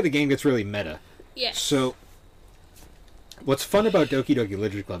this is where the game gets really meta. Yes. So what's fun about Doki Doki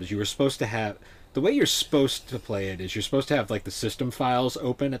Literature Club is you were supposed to have... The way you're supposed to play it is you're supposed to have like the system files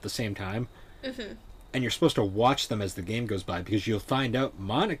open at the same time. Mm-hmm. And you're supposed to watch them as the game goes by, because you'll find out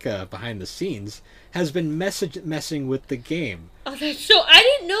Monica, behind the scenes, has been messing with the game. Oh, that's so... I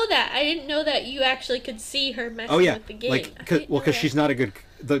didn't know that. I didn't know that you actually could see her messing with the game. Because she's not a good...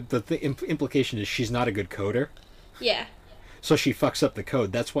 The implication is she's not a good coder. Yeah. So she fucks up the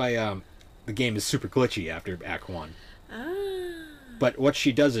code. That's why the game is super glitchy after Act 1. Ah. But what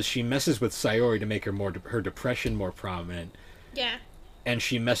she does is she messes with Sayori to make her depression more prominent. Yeah. And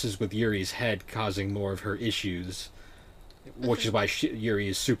she messes with Yuri's head, causing more of her issues, which is why Yuri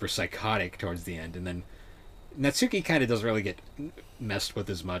is super psychotic towards the end. And then Natsuki kind of doesn't really get messed with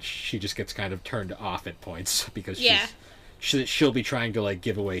as much. She just gets kind of turned off at points because she'll be trying to like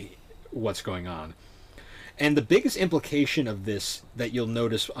give away what's going on. And the biggest implication of this that you'll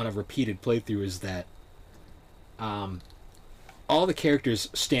notice on a repeated playthrough is that all the characters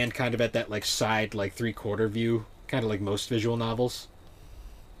stand kind of at that like side like 3/4 view, kind of like most visual novels.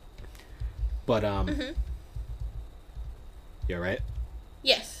 But yeah, right.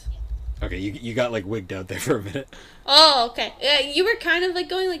 Yes. Okay, you got like wigged out there for a minute. Oh, okay. Yeah, you were kind of like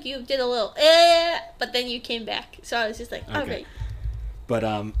going like you did a little but then you came back. So I was just like, Okay. okay. But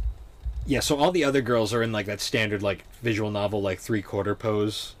yeah. So all the other girls are in like that standard like visual novel like 3/4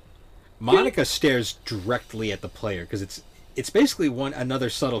 pose. Monica stares directly at the player because it's basically another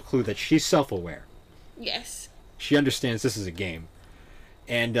subtle clue that she's self-aware. Yes. She understands this is a game,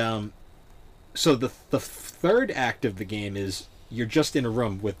 and so the third act of the game is you're just in a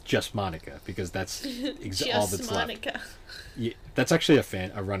room with just Monica because that's all that's Monica. left. Yeah, that's actually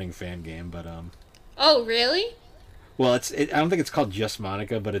a running fan game, but Oh, really? well, I don't think it's called Just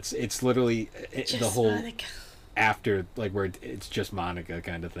Monica, but it's literally Just the whole Monica. after like where it's just Monica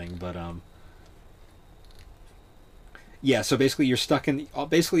kind of thing, but yeah, so basically you're stuck in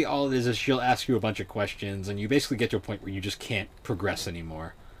basically all it is she'll ask you a bunch of questions and you basically get to a point where you just can't progress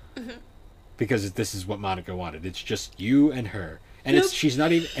anymore. Because this is what Monica wanted. It's just you and her. And Nope. she's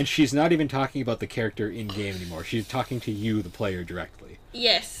not even talking about the character in game anymore. She's talking to you the player directly.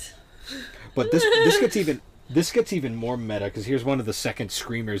 Yes. But this gets even more meta because here's one of the second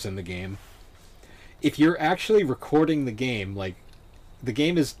screamers in the game. If you're actually recording the game, like the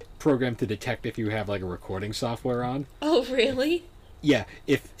game is programmed to detect if you have like a recording software on. Oh, really? Yeah,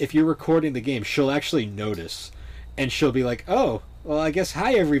 if you're recording the game, she'll actually notice, and she'll be like, "Oh, well, I guess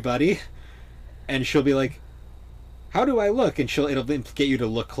hi everybody," and she'll be like, "How do I look?" And it'll get you to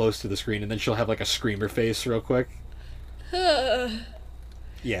look close to the screen, and then she'll have like a screamer face real quick.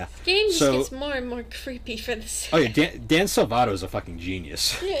 Yeah. Game just So- gets more and more creepy for this. Oh yeah, Dan Salvato is a fucking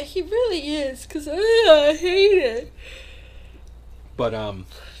genius. Yeah, he really is. Cause I hate it. But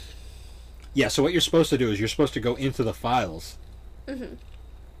yeah. So what you're supposed to do is you're supposed to go into the files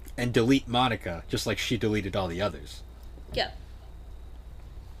and delete Monica, just like she deleted all the others. Yep.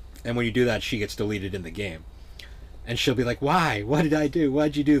 And when you do that, she gets deleted in the game. And she'll be like, "Why? What did I do?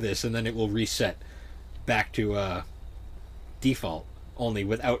 Why'd you do this?" And then it will reset back to default, only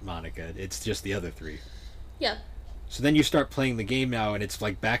without Monica. It's just the other three. Yep. So then you start playing the game now, and it's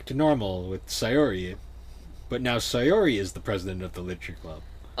like back to normal with Sayori. But now Sayori is the president of the literature club.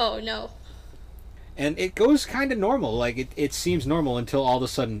 Oh no. And it goes kind of normal. Like, it seems normal until all of a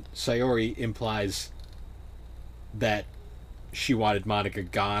sudden Sayori implies that she wanted Monica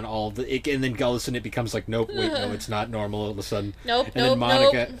gone. And then all of a sudden it becomes like, nope, wait, no, it's not normal all of a sudden. Nope. And then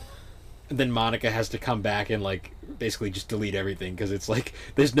Nope. Monica has to come back and like basically just delete everything because it's like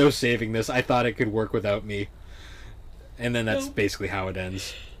there's no saving this. I thought it could work without me, and then that's Nope. basically how it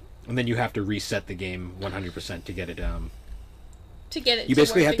ends. And then you have to reset the game 100% to get it. To get it You to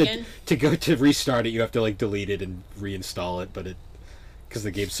basically work have again. to go to restart it. You have to like delete it and reinstall it, but because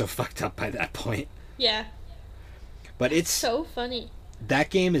the game's so fucked up by that point. Yeah. But it's So funny. that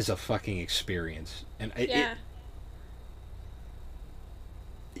game is a fucking experience, and Yeah.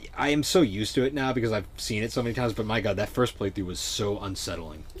 I am so used to it now because I've seen it so many times. But my god, that first playthrough was so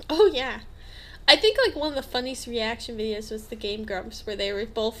unsettling. Oh yeah. I think like one of the funniest reaction videos was the Game Grumps where they were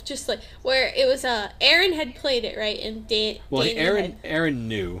both just like where it was Aaron had played it, right? And Danny Aaron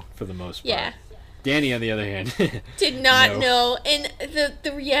knew for the most part. Yeah. Danny, on the other hand, did not No. know. And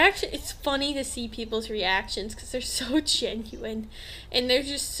the reaction, it's funny to see people's reactions because they're so genuine. And they're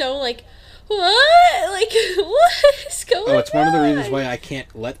just so like, what? Like, what is going on? oh, it's one of the reasons why I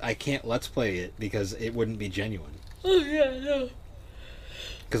can't let's play it because it wouldn't be genuine. Oh, yeah, no.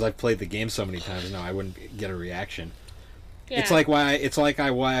 Because I've played the game so many times now, I wouldn't get a reaction. Yeah. It's like why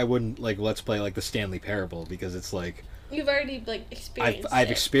I wouldn't like let's play like the Stanley Parable because it's like You've already, like, experienced I've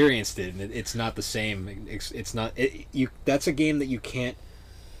it. experienced it and it's not the same. It's not that's a game that you can't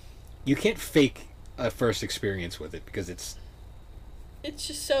fake a first experience with it because it's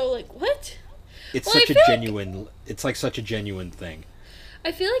just so, like, what? it's Well, I such a feel like- genuine it's like such a genuine thing.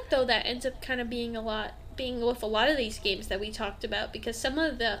 I feel like, though, that ends up kind of being with a lot of these games that we talked about because some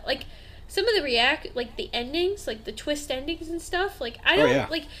of the the endings, like the twist endings and stuff, like I don't yeah.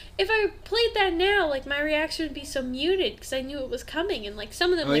 like if I played that now, like my reaction would be so muted because I knew it was coming, and like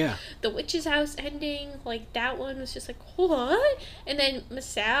some of them, Oh, like yeah. the witch's house ending, like that one was just like what, and then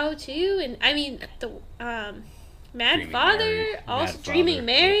Masao too, and I mean the Mad Dreaming Father, Mary, also Mad Dreaming Father,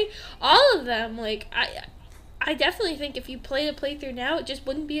 Mary, all of them, like I definitely think if you played a playthrough now, it just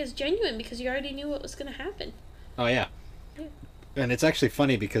wouldn't be as genuine because you already knew what was going to happen. Oh yeah. Yeah. And it's actually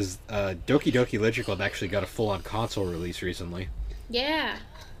funny because Doki Doki Literature Club actually got a full-on console release recently. Yeah.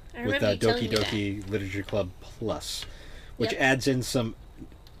 I with remember you telling Doki me that. Doki Literature Club Plus, which Yep. adds in some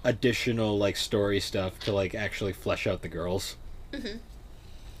additional like story stuff to like actually flesh out the girls. Mhm.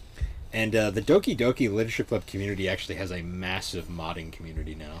 And the Doki Doki Literature Club community actually has a massive modding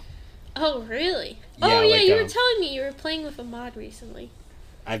community now. Oh, really? Yeah, Oh, yeah, like, you were telling me you were playing with a mod recently.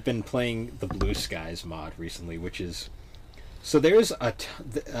 I've been playing the Blue Skies mod recently, which is so there's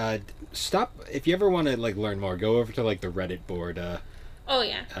stop if you ever want to like learn more, go over to like the Reddit board. Oh,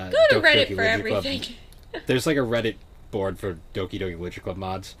 yeah. Doki Go to Reddit Doki for Literature Club. everything. There's like a Reddit board for Doki Doki Literature Club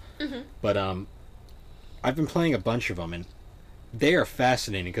mods, Mhm. but I've been playing a bunch of them, and they are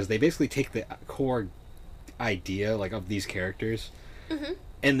fascinating because they basically take the core idea like of these characters, Mhm.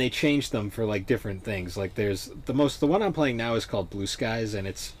 and they change them for like different things. Like there's the one I'm playing now is called Blue Skies, and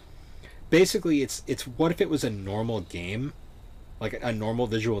it's basically it's what if it was a normal game, like a normal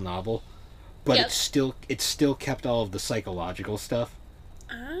visual novel, but Yep. it's still kept all of the psychological stuff.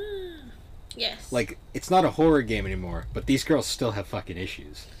 Ah. Yes. Like it's not a horror game anymore, but these girls still have fucking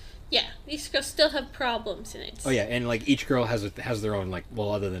issues. Yeah, these girls still have problems in it. Oh yeah, and like each girl has their own like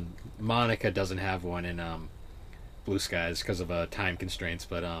other than Monica doesn't have one in Blue Skies because of time constraints,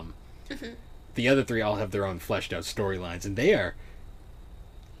 but Mhm. the other three all have their own fleshed out storylines, and they are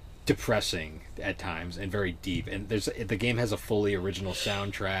depressing at times and very deep. And the game has a fully original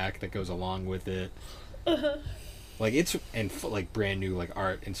soundtrack that goes along with it. Uh-huh. Like it's like brand new like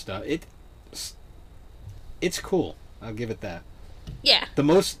art and stuff. It's cool. I'll give it that. Yeah. The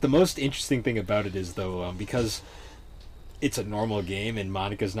most interesting thing about it is though because it's a normal game and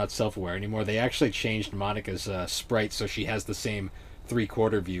Monica's not self-aware anymore. They actually changed Monica's sprite so she has the same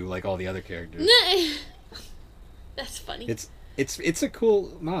 3/4 view like all the other characters. That's funny. It's a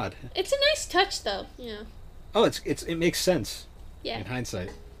cool mod. It's a nice touch, though. You know. Oh, it makes sense Yeah. in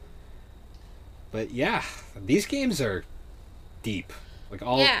hindsight. But yeah, these games are deep. Like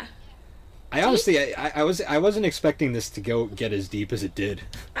all. Yeah. I honestly, I wasn't expecting this to go get as deep as it did.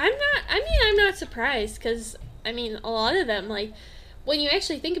 I'm not surprised because I mean a lot of them like when you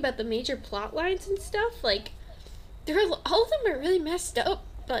actually think about the major plot lines and stuff like all of them are really messed up.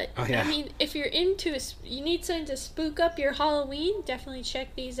 But Oh, yeah. I mean, if you're into you need something to spook up your Halloween, definitely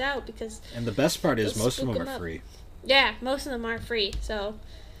check these out because And the best part is They'll most of spook them 'em are up. free. yeah, most of them are free. So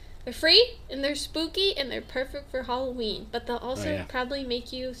they're free and they're spooky and they're perfect for Halloween. But they'll also yeah. probably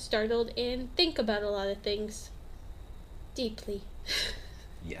make you startled and think about a lot of things deeply.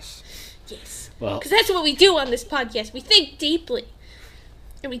 Yes. Yes. Well, Because that's what we do on this podcast. We think deeply.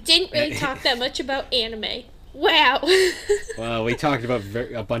 And we didn't really talk that much about anime. Wow. well, we talked about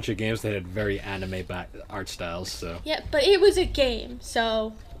a bunch of games that had very anime art styles, so Yeah, but it was a game,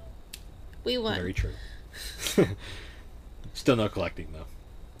 so we won. very true. Still no collecting though.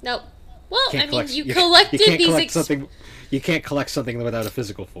 Nope. Well, Can't I mean, collect- you collected can't these collect something. You can't collect something without a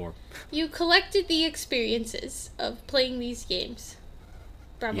physical form. you collected the experiences of playing these games.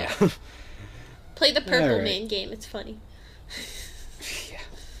 Bravo. Yeah. Play the Purple Alright. Man game. It's funny. Yeah.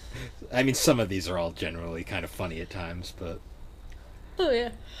 I mean, some of these are all generally kind of funny at times, but Oh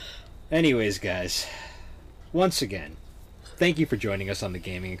yeah. anyways, guys, once again, thank you for joining us on the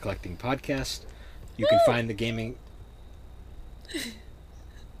Gaming and Collecting Podcast. You can Woo! find the Gaming...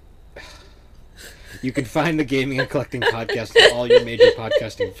 You can find the Gaming and Collecting Podcast on all your major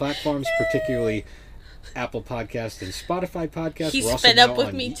podcasting platforms, particularly Apple Podcast and Spotify Podcast. He's We're also fed up now with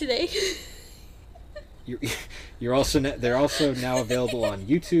on me today. You're also they're also now available on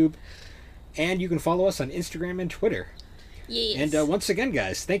YouTube, and you can follow us on Instagram and Twitter. Yes. And once again,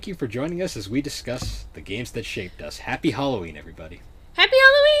 guys, thank you for joining us as we discuss the games that shaped us. Happy Halloween, everybody! Happy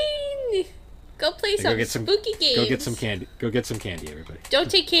Halloween! Go play Go some get some- spooky games. Go get some candy. Go get some candy, everybody. Don't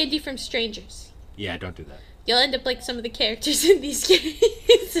take candy from strangers. Yeah, don't do that. You'll end up like some of the characters in these games.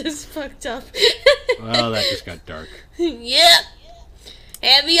 It's fucked up. Well, that just got dark. Yep.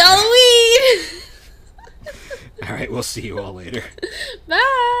 Happy Halloween! All right, we'll see you all later.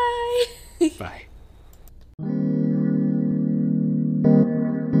 Bye! Bye.